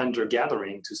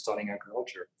hunter-gathering to starting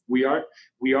agriculture. We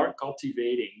are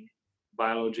cultivating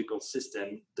biological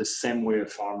system the same way a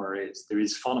farmer is. There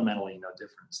is fundamentally no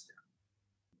difference there.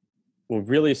 What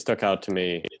really stuck out to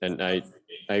me, and I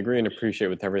agree and appreciate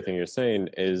with everything you're saying,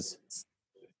 is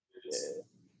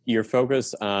your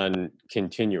focus on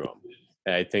continuum.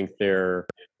 I think there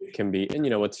can be, and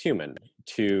it's human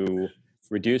to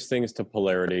reduce things to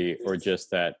polarity, or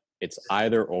just that it's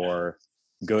either or,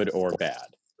 good or bad,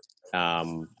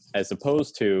 as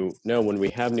opposed to when we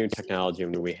have new technology,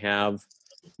 when we have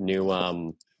new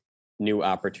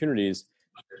opportunities,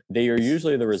 they are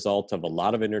usually the result of a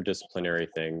lot of interdisciplinary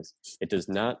things. It does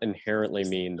not inherently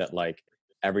mean that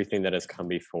everything that has come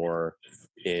before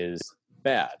is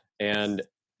bad. And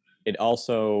it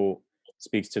also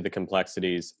speaks to the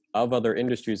complexities of other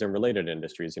industries and related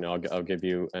industries. I'll give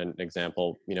you an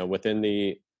example.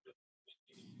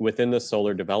 Within the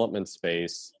solar development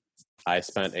space, I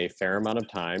spent a fair amount of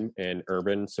time in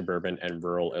urban, suburban, and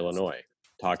rural Illinois,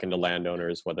 talking to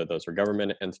landowners, whether those were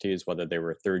government entities, whether they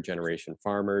were third-generation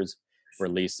farmers, where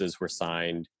leases were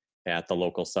signed at the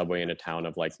local subway in a town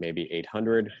of maybe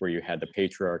 800, where you had the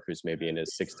patriarch who's maybe in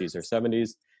his 60s or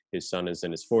 70s, his son is in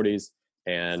his 40s,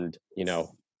 and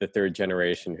the third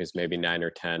generation who's maybe 9 or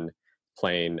 10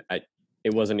 playing.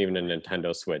 It wasn't even a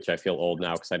Nintendo Switch. I feel old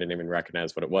now because I didn't even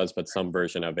recognize what it was, but some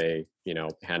version of a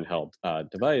handheld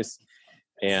device.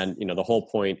 And the whole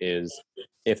point is,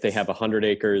 if they have 100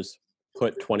 acres,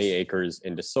 put 20 acres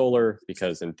into solar,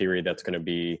 because in theory that's going to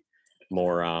be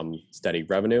more steady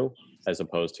revenue as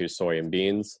opposed to soy and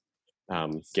beans,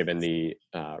 given the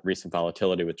recent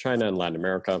volatility with China and Latin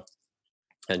America,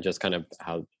 and just kind of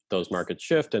how those markets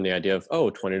shift, and the idea of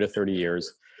 20 to 30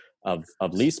 years of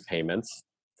lease payments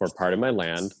for part of my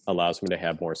land allows me to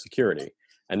have more security.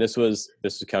 And this was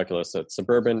calculus that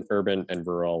suburban, urban, and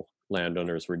rural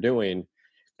landowners were doing.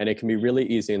 And it can be really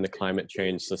easy in the climate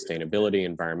change, sustainability,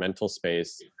 environmental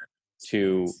space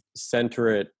to center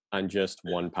it on just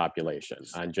one population,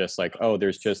 on just like,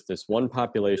 there's just this one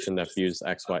population that views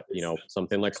X, Y,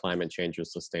 something like climate change or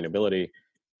sustainability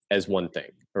as one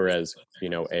thing, or as,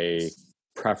 a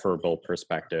preferable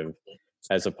perspective,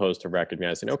 as opposed to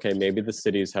recognizing, okay, maybe the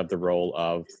cities have the role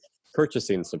of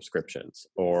purchasing subscriptions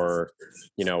or,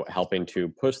 helping to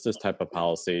push this type of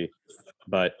policy.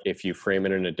 But if you frame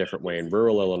it in a different way in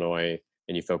rural Illinois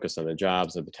and you focus on the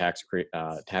jobs of the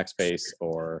tax base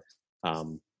or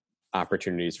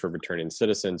opportunities for returning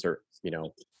citizens or,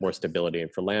 more stability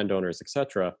and for landowners, et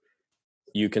cetera,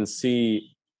 you can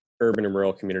see urban and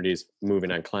rural communities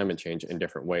moving on climate change in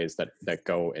different ways that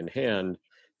go in hand.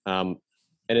 And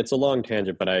it's a long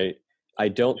tangent, but I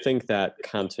don't think that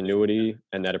continuity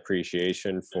and that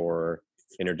appreciation for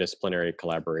interdisciplinary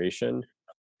collaboration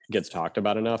gets talked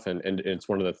about enough. And it's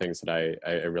one of the things that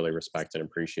I really respect and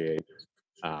appreciate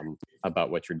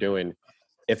about what you're doing.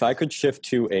 If I could shift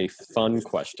to a fun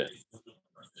question,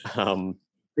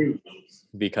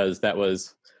 because that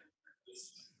was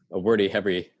a wordy,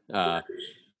 heavy.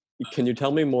 Can you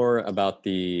tell me more about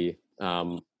the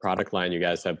product line you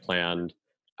guys have planned?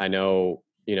 I know,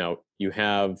 you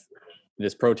have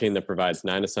this protein that provides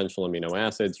 9 essential amino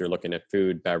acids. You're looking at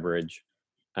food, beverage,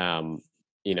 kind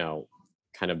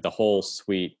of the whole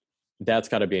suite. That's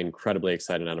got to be incredibly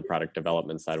exciting on a product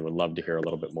development side. I would love to hear a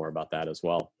little bit more about that as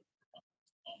well.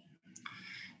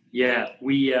 Yeah,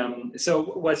 we so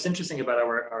what's interesting about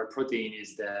our protein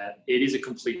is that it is a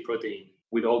complete protein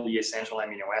with all the essential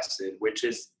amino acid, which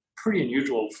is pretty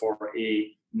unusual for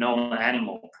a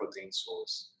non-animal protein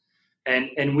source.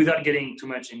 And without getting too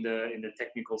much in the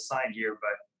technical side here,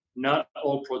 but not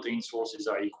all protein sources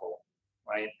are equal,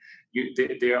 right?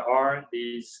 There are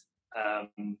these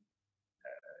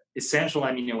essential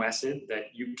amino acid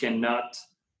that you cannot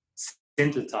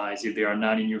synthesize if they are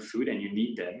not in your food and you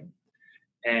need them.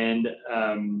 And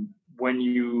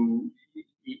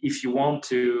if you want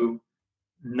to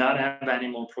not have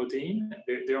animal protein,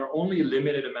 there are only a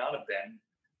limited amount of them.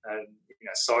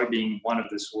 Soy being one of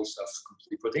the sources of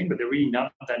complete protein, but they're really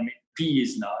not that many. Pea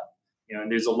is not.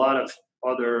 And there's a lot of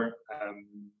other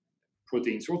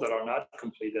protein sources that are not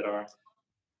complete.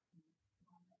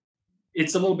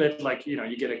 It's a little bit like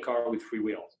you get a car with 3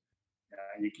 wheels.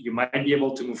 You might be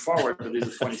able to move forward, but there's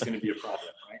a point it's going to be a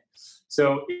problem, right?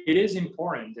 So it is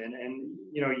important, and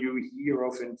you hear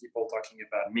often people talking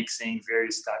about mixing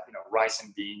various types, rice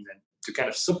and beans, and to kind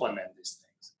of supplement these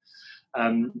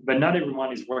things. But not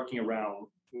everyone is walking around,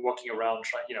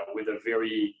 with a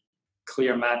very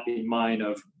clear map in mind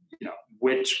of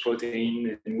which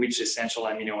protein and which essential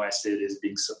amino acid is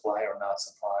being supplied or not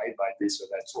supplied by this or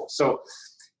that source. So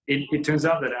it turns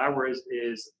out that ours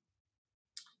is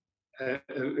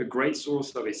a great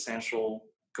source of essential,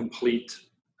 complete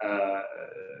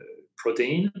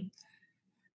protein.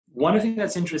 One thing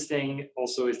that's interesting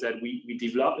also is that we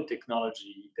develop a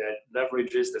technology that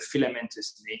leverages the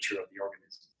filamentous nature of the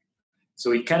organism.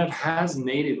 So it kind of has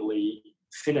natively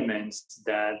filaments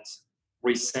that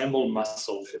resemble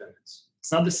muscle filaments.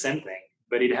 It's not the same thing,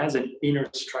 but it has an inner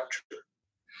structure.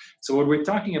 So what we're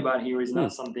talking about here is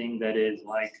not something that is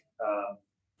like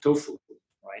tofu,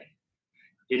 right?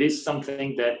 It is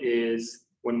something that is,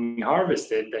 when we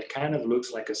harvest it, that kind of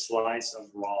looks like a slice of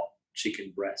raw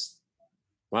chicken breast.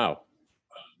 Wow.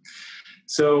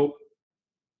 So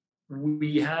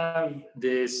we have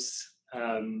this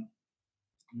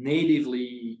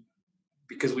natively,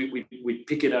 because we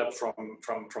pick it up from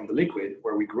the liquid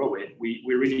where we grow it, we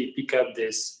really pick up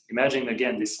this, imagine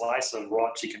again, this slice of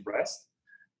raw chicken breast.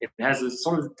 It has a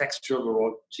sort of texture of a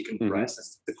raw chicken breast.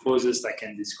 That's the closest I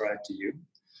can describe to you.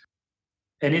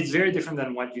 And it's very different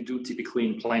than what you do typically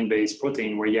in plant-based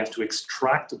protein, where you have to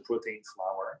extract the protein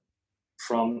flour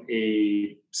from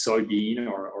a soybean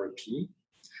or a pea.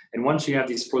 And once you have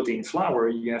this protein flour,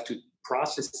 you have to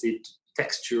process it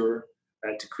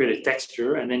to create a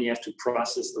texture, and then you have to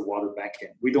process the water back in.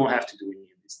 We don't have to do any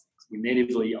of these things. We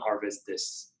natively harvest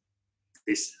this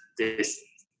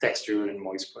texture and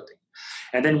moist protein.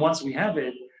 And then once we have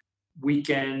it, we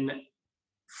can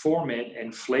form it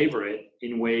and flavor it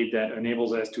in a way that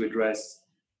enables us to address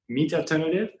meat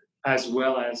alternative as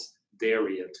well as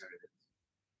dairy alternative.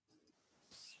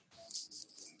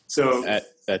 So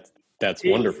that's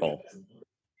wonderful.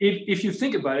 if you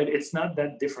think about it, it's not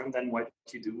that different than what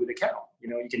you do with a cow.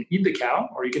 You can eat the cow,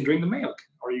 or you can drink the milk,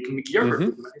 or you can make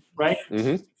yogurt, right?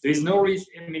 There's no reason.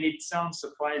 I mean, it sounds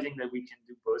surprising that we can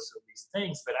do both of these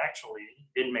things, but actually,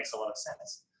 it makes a lot of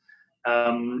sense.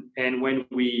 And when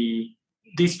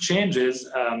these changes,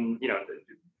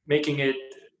 making it,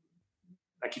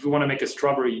 like if we want to make a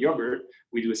strawberry yogurt,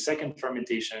 we do a second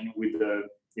fermentation with the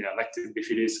lactic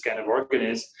bifidus kind of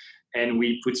organism, and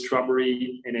we put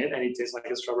strawberry in it, and it tastes like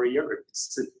a strawberry yogurt.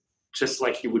 It's just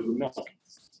like you would with milk.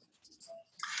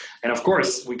 And of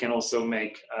course, we can also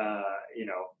make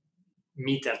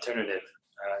meat alternative.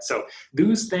 So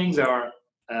those things are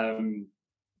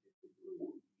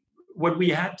what we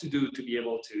had to do to be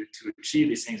able to achieve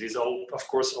these things. Is of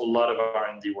course, a lot of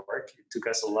R&D work. It took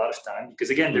us a lot of time because,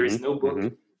 again, there is no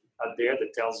book out there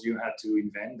that tells you how to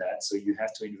invent that. So you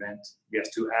have to invent. You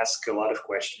have to ask a lot of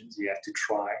questions. You have to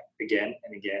try again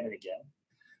and again and again.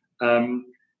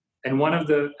 And one of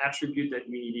the attributes that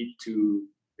we needed to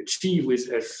achieve was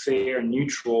a fair,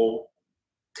 neutral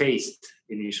taste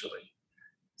initially.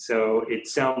 So it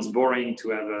sounds boring to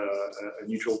have a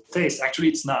neutral taste. Actually,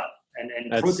 it's not.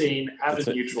 And protein has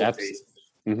a neutral taste.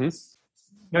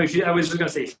 No, I was just going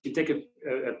to say, if you take a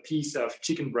piece of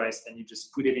chicken breast and you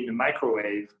just put it in the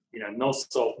microwave, no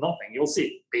salt, nothing, you'll see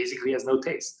it basically has no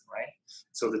taste, right?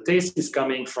 So the taste is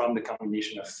coming from the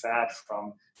combination of fat,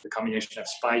 from the combination of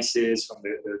spices, from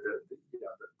the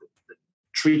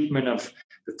treatment of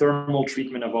the thermal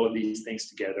treatment of all of these things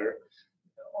together.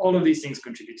 All of these things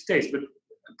contribute to taste, but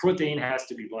protein has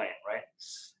to be bland, right?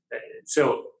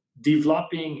 So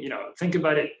developing, think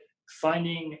about it,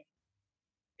 finding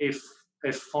if a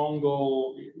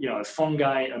fungal, a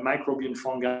fungi, a microbial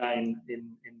fungi in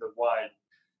the wild,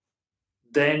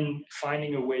 then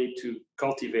finding a way to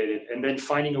cultivate it, and then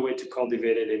finding a way to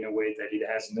cultivate it in a way that it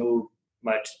has no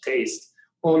much taste.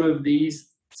 All of these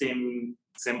seem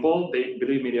simple.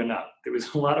 Believe me, they're not. There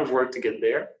was a lot of work to get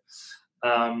there.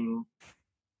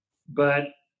 But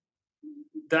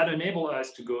that enabled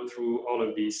us to go through all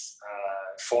of these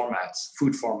formats,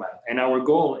 food format. And our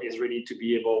goal is really to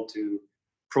be able to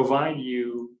provide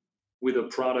you with a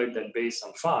product that based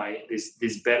on FI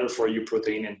is better for you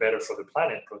protein and better for the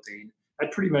planet protein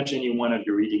at pretty much any one of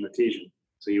your eating occasion.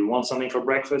 So you want something for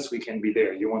breakfast, we can be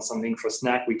there. You want something for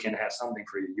snack, we can have something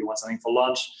for you. You want something for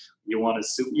lunch, you want a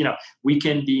soup, we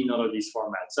can be in all of these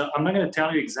formats. So I'm not going to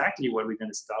tell you exactly what we're going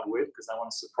to start with because I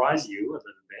want to surprise you a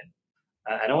little bit.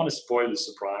 I don't want to spoil the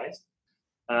surprise.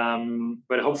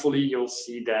 But hopefully you'll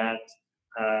see that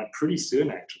pretty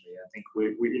soon. Actually, I think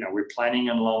we're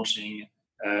planning on launching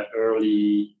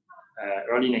early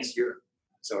next year.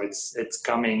 So it's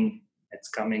coming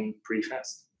pretty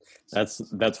fast.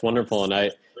 That's wonderful, and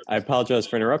I apologize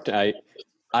for interrupting.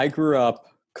 I grew up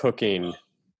cooking.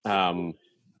 I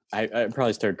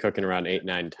probably started cooking around 8,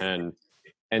 9, 10,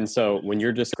 and so when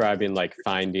you're describing like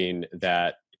finding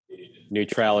that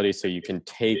neutrality, so you can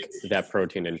take that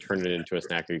protein and turn it into a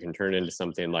snack, or you can turn it into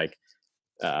something like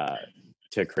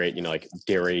to create like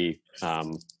dairy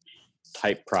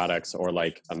type products, or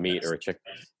like a meat or a chicken.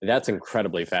 That's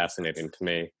incredibly fascinating to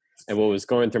me. And what was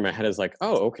going through my head is like,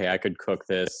 oh, okay, I could cook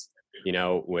this,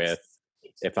 with,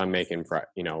 if I'm making a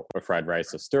fried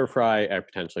rice, a stir fry, I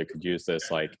potentially could use this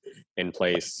like in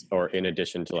place or in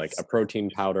addition to like a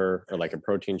protein powder or like a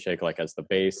protein shake, like as the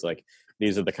base. Like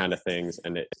these are the kind of things,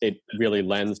 and it really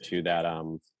lends to that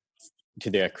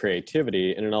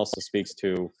creativity. And it also speaks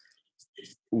to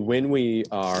when we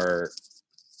are,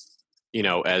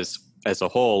 as a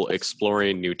whole,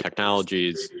 exploring new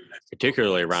technologies,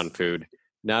 particularly around food.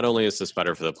 Not only is this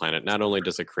better for the planet, not only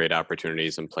does it create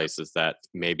opportunities in places that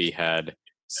maybe had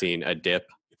seen a dip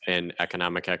in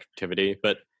economic activity,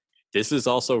 but this is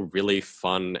also really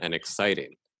fun and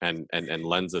exciting and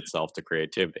lends itself to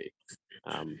creativity.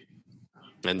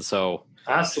 And so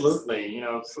absolutely,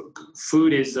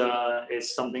 food is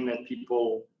something that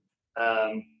people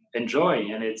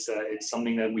enjoy, and it's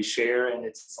something that we share, and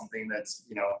it's something that's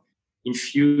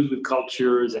infused with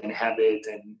cultures and habit,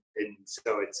 and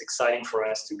so it's exciting for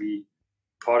us to be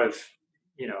part of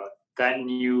that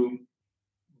new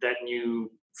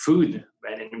food,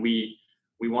 right? And we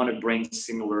want to bring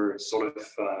similar sort of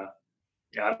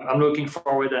I'm looking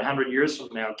forward 100 years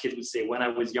from now, kids would say, when I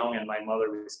was young and my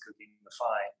mother was cooking the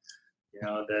pie,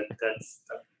 that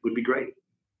would be great.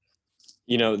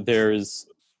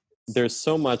 There's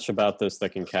so much about this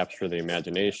that can capture the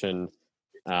imagination.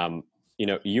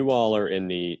 You all are in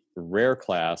the rare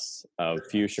class of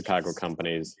few Chicago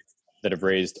companies that have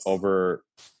raised over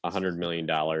 $100 million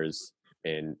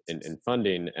in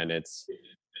funding. And it's,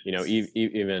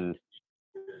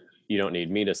 you don't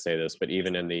need me to say this, but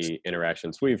even in the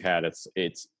interactions we've had,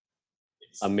 it's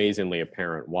amazingly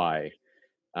apparent why.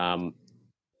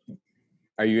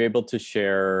 Are you able to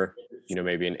share,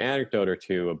 maybe an anecdote or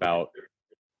two about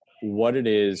what it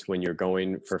is when you're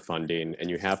going for funding and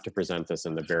you have to present this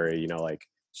in the very, like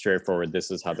straightforward,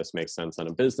 this is how this makes sense on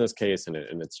a business case and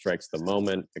it strikes the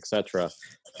moment, etc.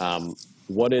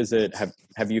 What is it?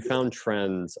 Have you found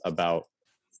trends about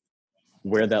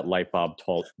where that light bulb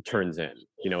turns in,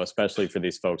 especially for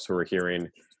these folks who are hearing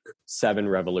 7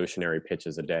 revolutionary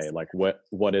pitches a day? Like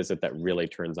what is it that really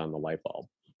turns on the light bulb?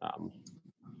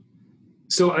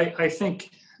 So I think,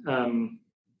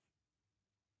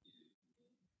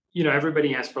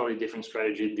 everybody has probably different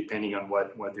strategy depending on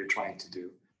what they're trying to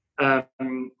do.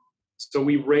 So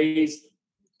we raised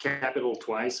capital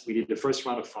twice. We did the first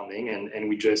round of funding, and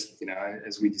we just,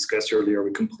 as we discussed earlier,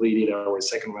 we completed our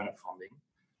second round of funding.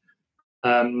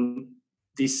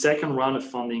 The second round of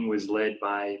funding was led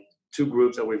by 2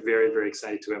 groups that we're very, very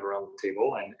excited to have around the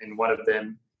table, and one of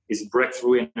them is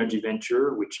Breakthrough Energy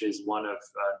Venture, which is one of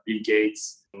Bill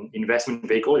Gates' investment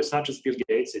vehicle. It's not just Bill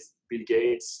Gates, it's Bill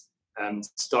Gates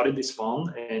started this fund,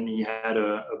 and he had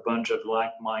a bunch of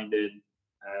like-minded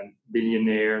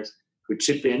billionaires who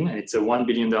chip in. It's a $1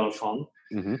 billion fund.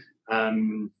 Mm-hmm.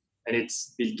 And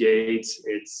it's Bill Gates,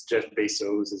 it's Jeff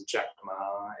Bezos, it's Jack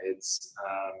Ma,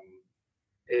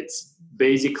 it's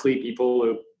basically people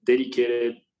who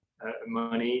dedicated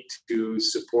money to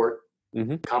support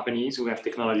mm-hmm. companies who have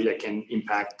technology that can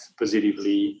impact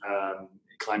positively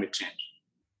climate change.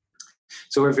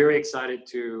 So we're very excited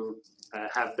to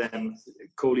have them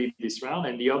co-lead this round.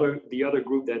 And the other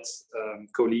group that's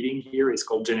co-leading here is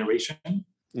called Generation.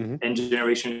 Mm-hmm. And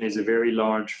Generation is a very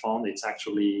large fund. It's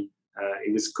actually,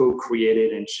 it was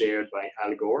co-created and shared by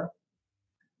Al Gore.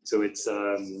 So it's,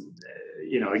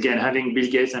 again, having Bill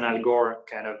Gates and Al Gore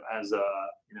kind of as a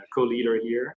co-leader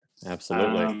here.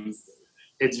 Absolutely.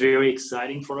 It's very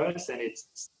exciting for us, and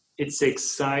it's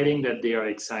exciting that they are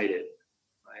excited.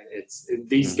 Right?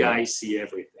 These mm-hmm. guys see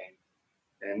everything,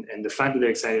 and the fact that they're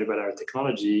excited about our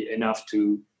technology enough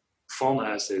to fund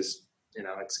us is,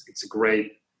 it's a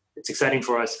great. It's exciting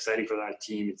for us, exciting for our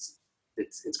team.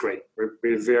 It's great.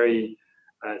 We're very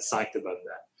psyched about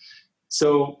that.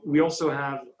 So we also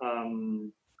have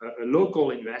a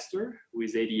local investor who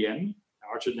is ADM,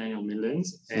 Archer Daniel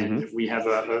Midlands, and mm-hmm. we have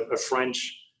a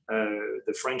French.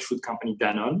 The French food company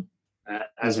Danone,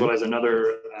 as mm-hmm. well as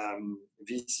another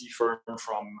VC firm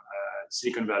from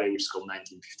Silicon Valley, which is called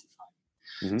 1955.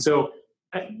 Mm-hmm. So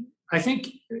I think,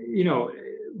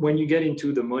 when you get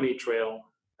into the money trail,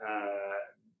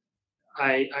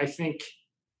 I think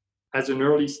as an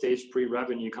early stage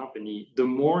pre-revenue company, the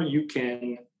more you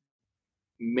can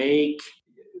make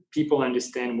people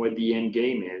understand what the end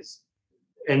game is,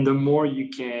 and the more you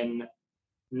can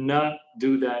not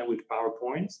do that with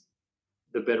PowerPoints,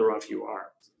 the better off you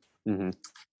are. Mm-hmm.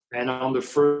 And on the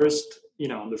first,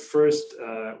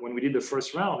 when we did the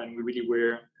first round, and we really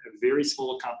were a very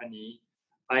small company,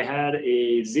 I had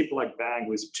a Ziploc bag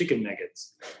with chicken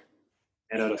nuggets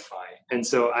and out of five. And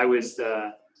so I was,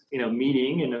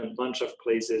 meeting in a bunch of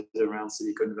places around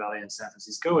Silicon Valley and San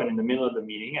Francisco. And in the middle of the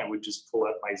meeting, I would just pull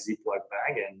out my Ziploc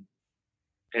bag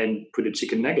and put a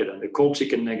cold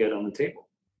chicken nugget on the table.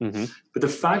 Mm-hmm. But the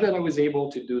fact that I was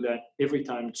able to do that every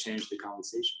time changed the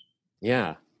conversation.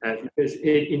 Yeah. Because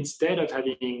instead of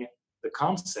having the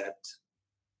concept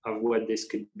of what this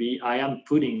could be, I am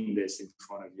putting this in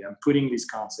front of you. I'm putting this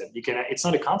concept. It's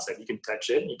not a concept. You can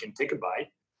touch it. You can take a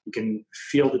bite. You can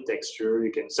feel the texture.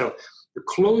 So the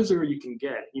closer you can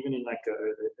get, even in like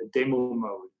a demo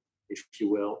mode, if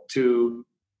you will, to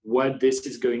what this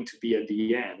is going to be at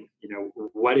the end,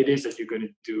 what it is that you're going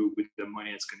to do with the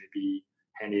money that's going to be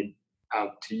handed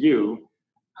out to you,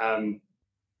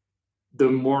 the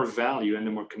more value and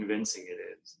the more convincing it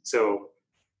is. So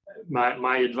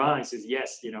my advice is,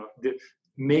 yes,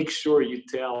 make sure you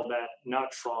tell that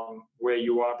not from where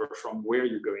you are, but from where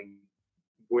you're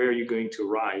going to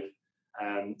arrive.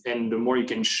 And the more you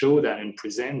can show that and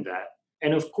present that,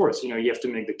 and of course, you have to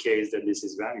make the case that this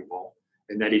is valuable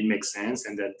and that it makes sense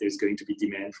and that there's going to be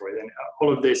demand for it. And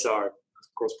all of this are,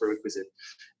 of course, prerequisite.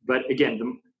 But again,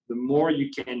 the more you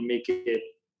can make it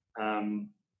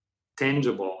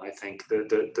tangible, I think,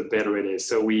 the better it is.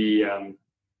 So we,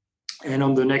 and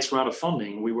on the next round of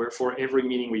funding, for every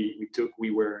meeting we took,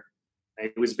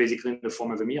 it was basically in the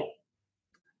form of a meal.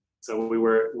 So we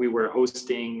were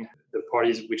hosting the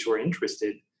parties which were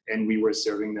interested, and we were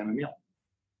serving them a meal.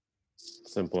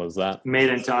 Simple as that. Made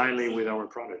entirely with our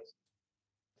products.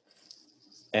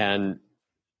 And,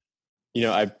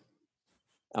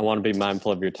 I want to be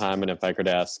mindful of your time. And if I could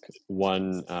ask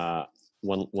one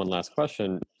one last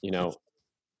question.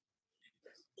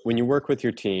 When you work with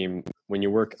your team, when you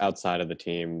work outside of the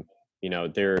team,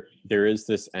 there is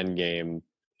this end game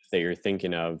that you're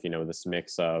thinking of. This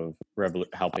mix of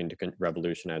helping to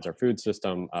revolutionize our food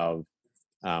system, of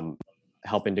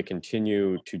helping to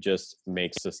continue to just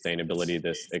make sustainability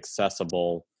this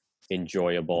accessible,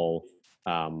 enjoyable,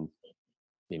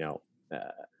 you know,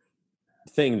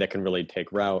 thing that can really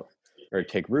take root.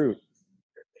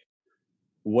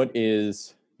 What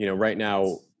is, right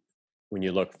now, when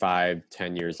you look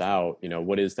 5-10 years out,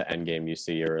 what is the end game you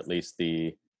see, or at least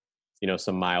the,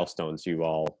 some milestones you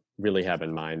all really have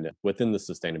in mind within the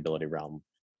sustainability realm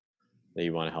that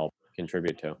you want to help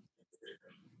contribute to?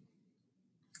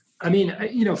 I mean,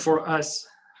 for us,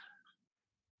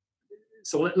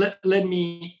 so let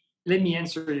me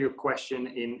answer your question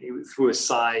through a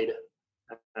side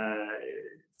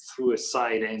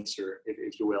answer,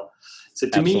 if you will. So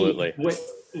to Absolutely. me,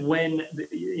 when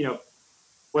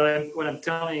what I'm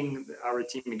telling our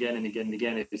team again and again and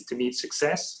again is, to me,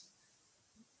 success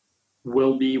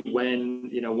will be when,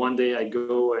 one day I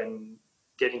go and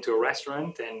get into a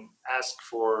restaurant and ask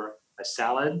for a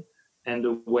salad, and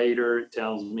the waiter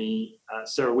tells me,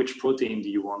 sir, which protein do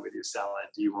you want with your salad?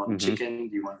 Do you want chicken?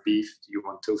 Do you want beef? Do you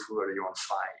want tofu? Or do you want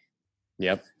phi?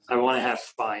 Yep. I want to have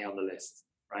phi on the list,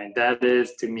 right? That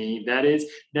is, to me,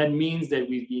 that means that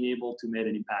we've been able to make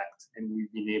an impact, and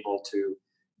we've been able to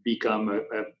become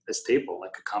a staple,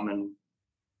 like a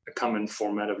common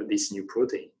format of this new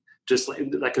protein, just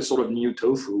like a sort of new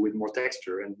tofu with more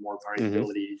texture and more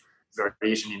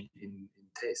variation in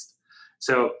taste.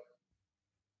 So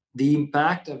the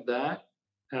impact of that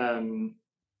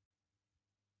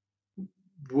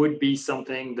would be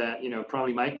something that,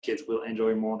 probably my kids will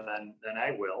enjoy more than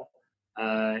I will.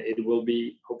 It will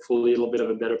be hopefully a little bit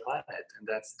of a better planet, and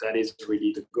that is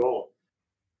really the goal.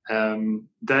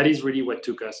 That is really what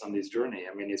took us on this journey.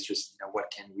 I mean, it's just,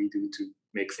 what can we do to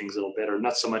make things a little better?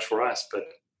 Not so much for us, but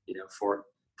for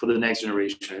the next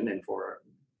generation, and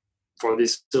for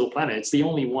this still planet. It's the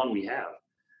only one we have.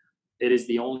 It is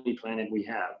the only planet we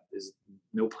have. There's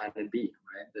no planet B,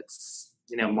 right? That's,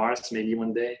 Mars maybe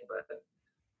one day, but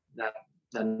not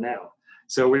now.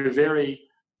 So we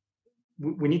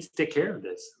need to take care of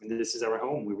this. I mean, this is our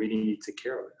home. We really need to take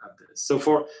care of this. So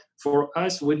for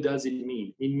us, what does it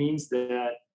mean? It means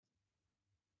that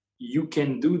you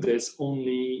can do this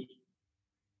only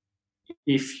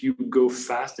if you go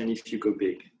fast and if you go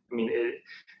big. I mean,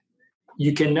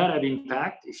 you cannot have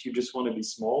impact if you just want to be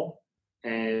small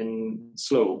and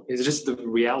slow. It's just the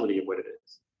reality of what it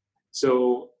is.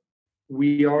 So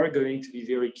we are going to be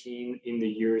very keen in the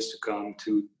years to come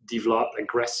to develop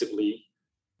aggressively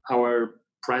our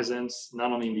presence,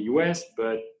 not only in the US,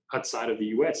 but outside of the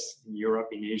US, in Europe,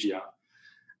 in Asia.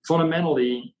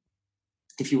 Fundamentally,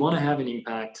 if you want to have an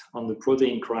impact on the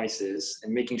protein crisis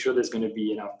and making sure there's going to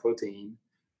be enough protein,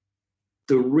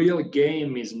 the real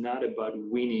game is not about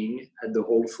winning at the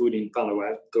Whole Food in Palo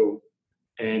Alto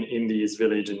and in the East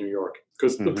Village in New York,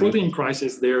 because the protein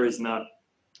crisis there is not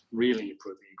really a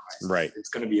protein crisis. Right. It's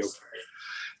going to be okay.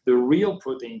 The real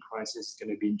protein crisis is going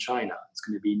to be in China. It's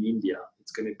going to be in India.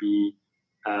 It's going to be,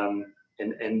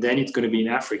 and then it's going to be in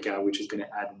Africa, which is going to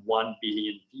add 1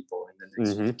 billion people in the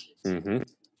next few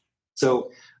decades.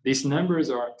 So these numbers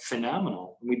are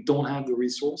phenomenal. We don't have the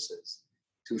resources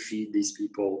to feed these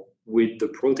people with the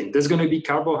protein. There's going to be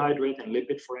carbohydrate and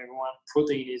lipid for everyone.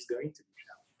 Protein is going to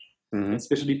be challenged,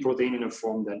 especially protein in a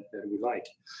form that we like.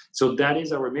 So that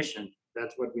is our mission.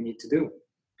 That's what we need to do.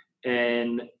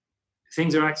 And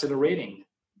things are accelerating.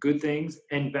 Good things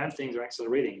and bad things are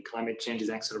accelerating. Climate change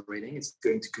is accelerating. It's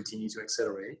going to continue to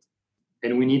accelerate.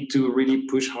 And we need to really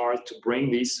push hard to bring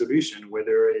these solutions,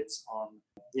 whether it's on,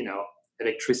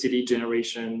 electricity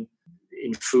generation,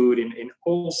 in food, in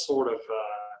all sort of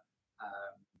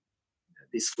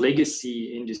this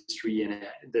legacy industry, and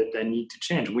that need to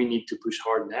change. We need to push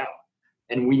hard now.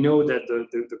 And we know that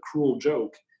the cruel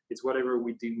joke is whatever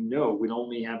we do know will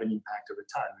only have an impact over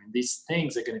time. And these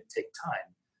things are going to take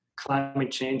time.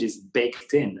 Climate change is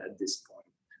baked in at this point,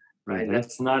 right?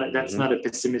 That's not a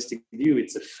pessimistic view.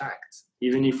 It's a fact.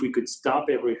 Even if we could stop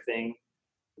everything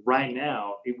right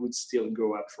now, it would still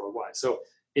go up for a while. So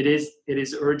it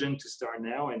is urgent to start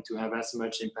now and to have as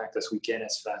much impact as we can,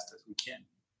 as fast as we can.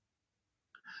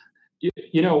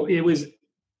 It was,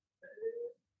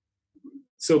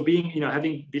 so being,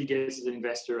 having Bill Gates as an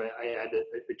investor, I had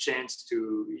a chance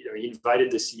to, he invited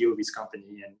the CEO of his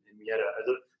company, and we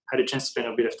had a chance to spend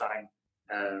a bit of time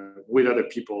with other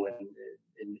people and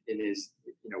in his,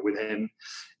 with him.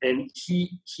 And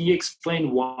he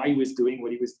explained why he was doing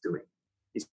what he was doing.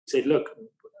 He said, look,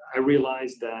 I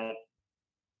realized that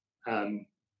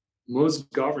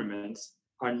most governments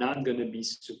are not going to be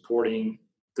supporting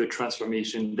the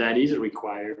transformation that is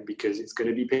required because it's going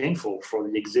to be painful for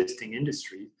the existing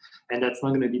industry, and that's not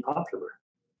going to be popular.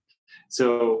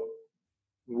 So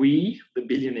we, the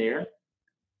billionaire,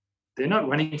 they're not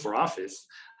running for office,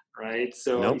 right?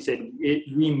 So Nope. he said,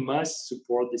 we must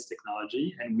support this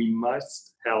technology and we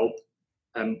must help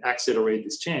accelerate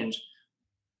this change.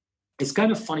 It's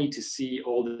kind of funny to see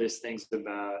all these things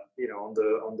about,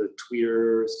 on the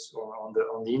Twitters or on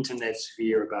the internet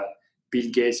sphere about Bill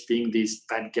Gates being this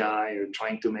bad guy or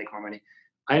trying to make more money.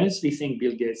 I honestly think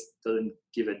Bill Gates doesn't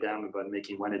give a damn about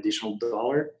making one additional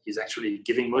dollar. He's actually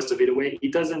giving most of it away. He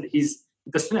doesn't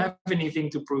have anything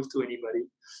to prove to anybody.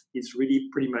 He's really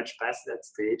pretty much past that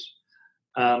stage.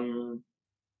 And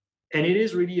it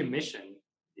is really a mission.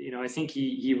 I think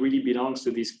he really belongs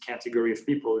to this category of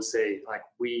people who say, like,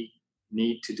 we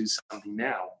need to do something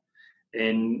now.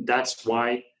 And that's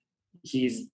why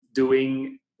he's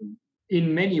doing,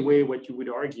 in many ways, what you would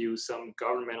argue some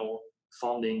governmental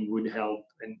funding would help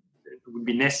and it would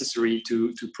be necessary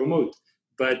to promote.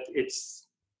 But it's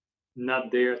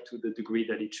not there to the degree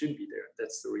that it should be there.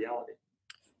 That's the reality.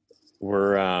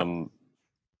 We're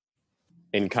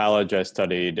in college, I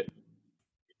studied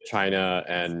China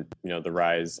and the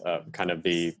rise of kind of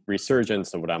the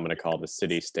resurgence of what I'm going to call the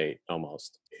city-state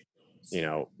almost.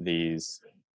 These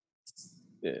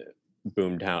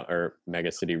boomtown or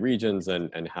mega city regions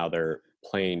and how they're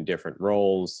playing different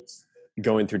roles,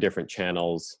 going through different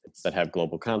channels that have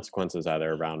global consequences,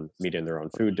 either around meeting their own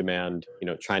food demand.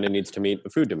 China needs to meet a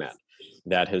food demand.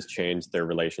 That has changed their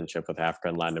relationship with Africa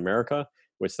and Latin America,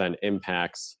 which then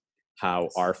impacts how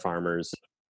our farmers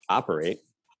operate,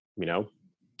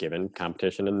 given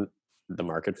competition in the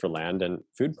market for land and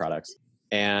food products.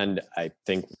 And I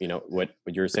think, what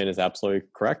you're saying is absolutely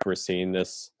correct. We're seeing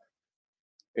this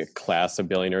class of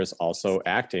billionaires also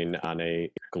acting on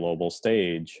a global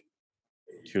stage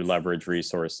to leverage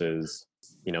resources,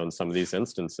 in some of these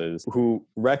instances, who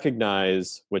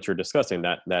recognize what you're discussing,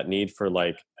 that need for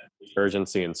like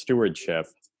urgency and stewardship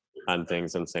on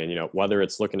things, and saying, whether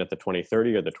it's looking at the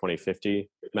 2030 or the 2050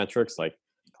 metrics, like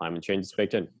climate change is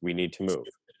baked in, we need to move.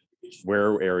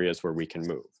 Where are areas where we can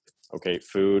move? Okay,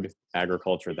 food,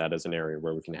 agriculture, that is an area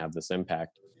where we can have this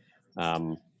impact.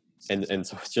 And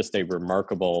so it's just a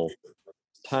remarkable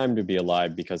time to be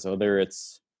alive, because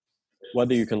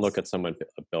whether you can look at someone,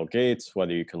 Bill Gates,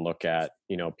 whether you can look at,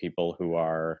 people who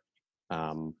are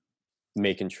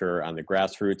making sure on the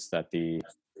grassroots that the,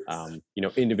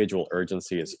 individual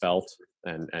urgency is felt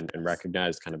and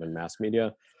recognized kind of in mass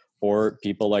media, or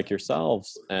people like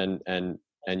yourselves and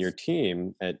your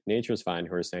team at Nature's Fine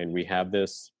who are saying, we have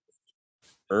this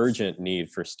urgent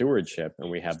need for stewardship and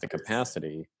we have the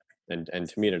capacity and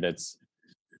to meet it.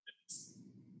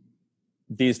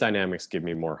 These dynamics give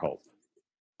me more hope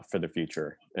for the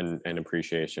future and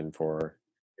appreciation for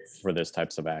these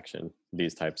types of actions.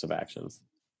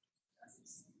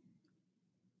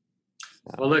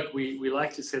 Well, look, we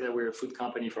like to say that we're a food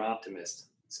company for optimists.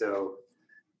 So,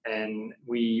 and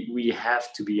we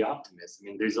have to be optimists. I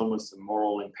mean, there's almost a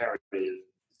moral imperative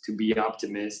to be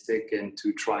optimistic and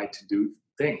to try to do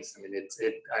things. I mean,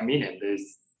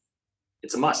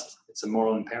 it's a must. It's a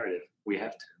moral imperative. We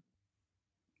have to.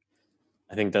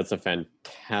 I think that's a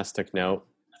fantastic note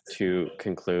to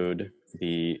conclude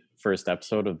the first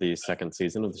episode of the second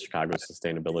season of the Chicago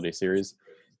Sustainability Series.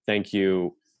 Thank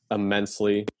you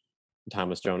immensely,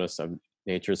 Thomas Jonas of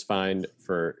Nature's Find,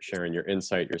 for sharing your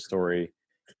insight, your story,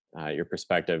 your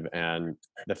perspective, and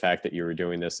the fact that you were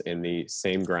doing this in the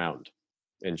same ground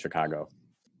in Chicago.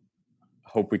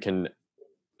 Hope we can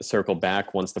circle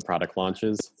back once the product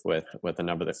launches with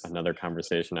another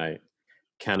conversation. I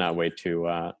cannot wait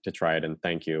to try it, and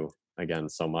thank you again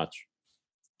so much.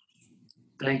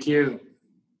 Thank you.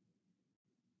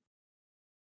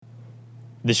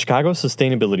 The Chicago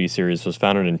Sustainability Series was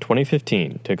founded in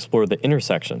 2015 to explore the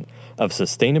intersection of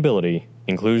sustainability,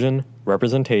 inclusion,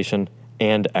 representation,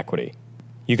 and equity.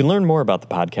 You can learn more about the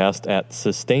podcast at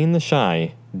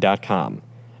sustaintheshy.com,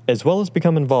 as well as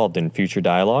become involved in future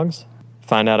dialogues,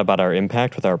 find out about our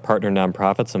impact with our partner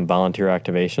nonprofits and volunteer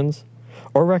activations,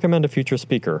 or recommend a future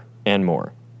speaker, and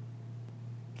more.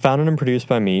 Founded and produced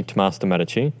by me, Tomas de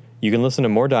Medici, you can listen to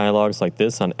more dialogues like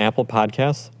this on Apple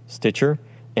Podcasts, Stitcher,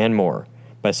 and more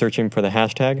by searching for the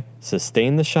hashtag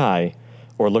 #SustainTheShy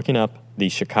or looking up the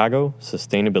Chicago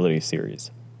Sustainability Series.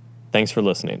 Thanks for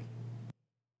listening.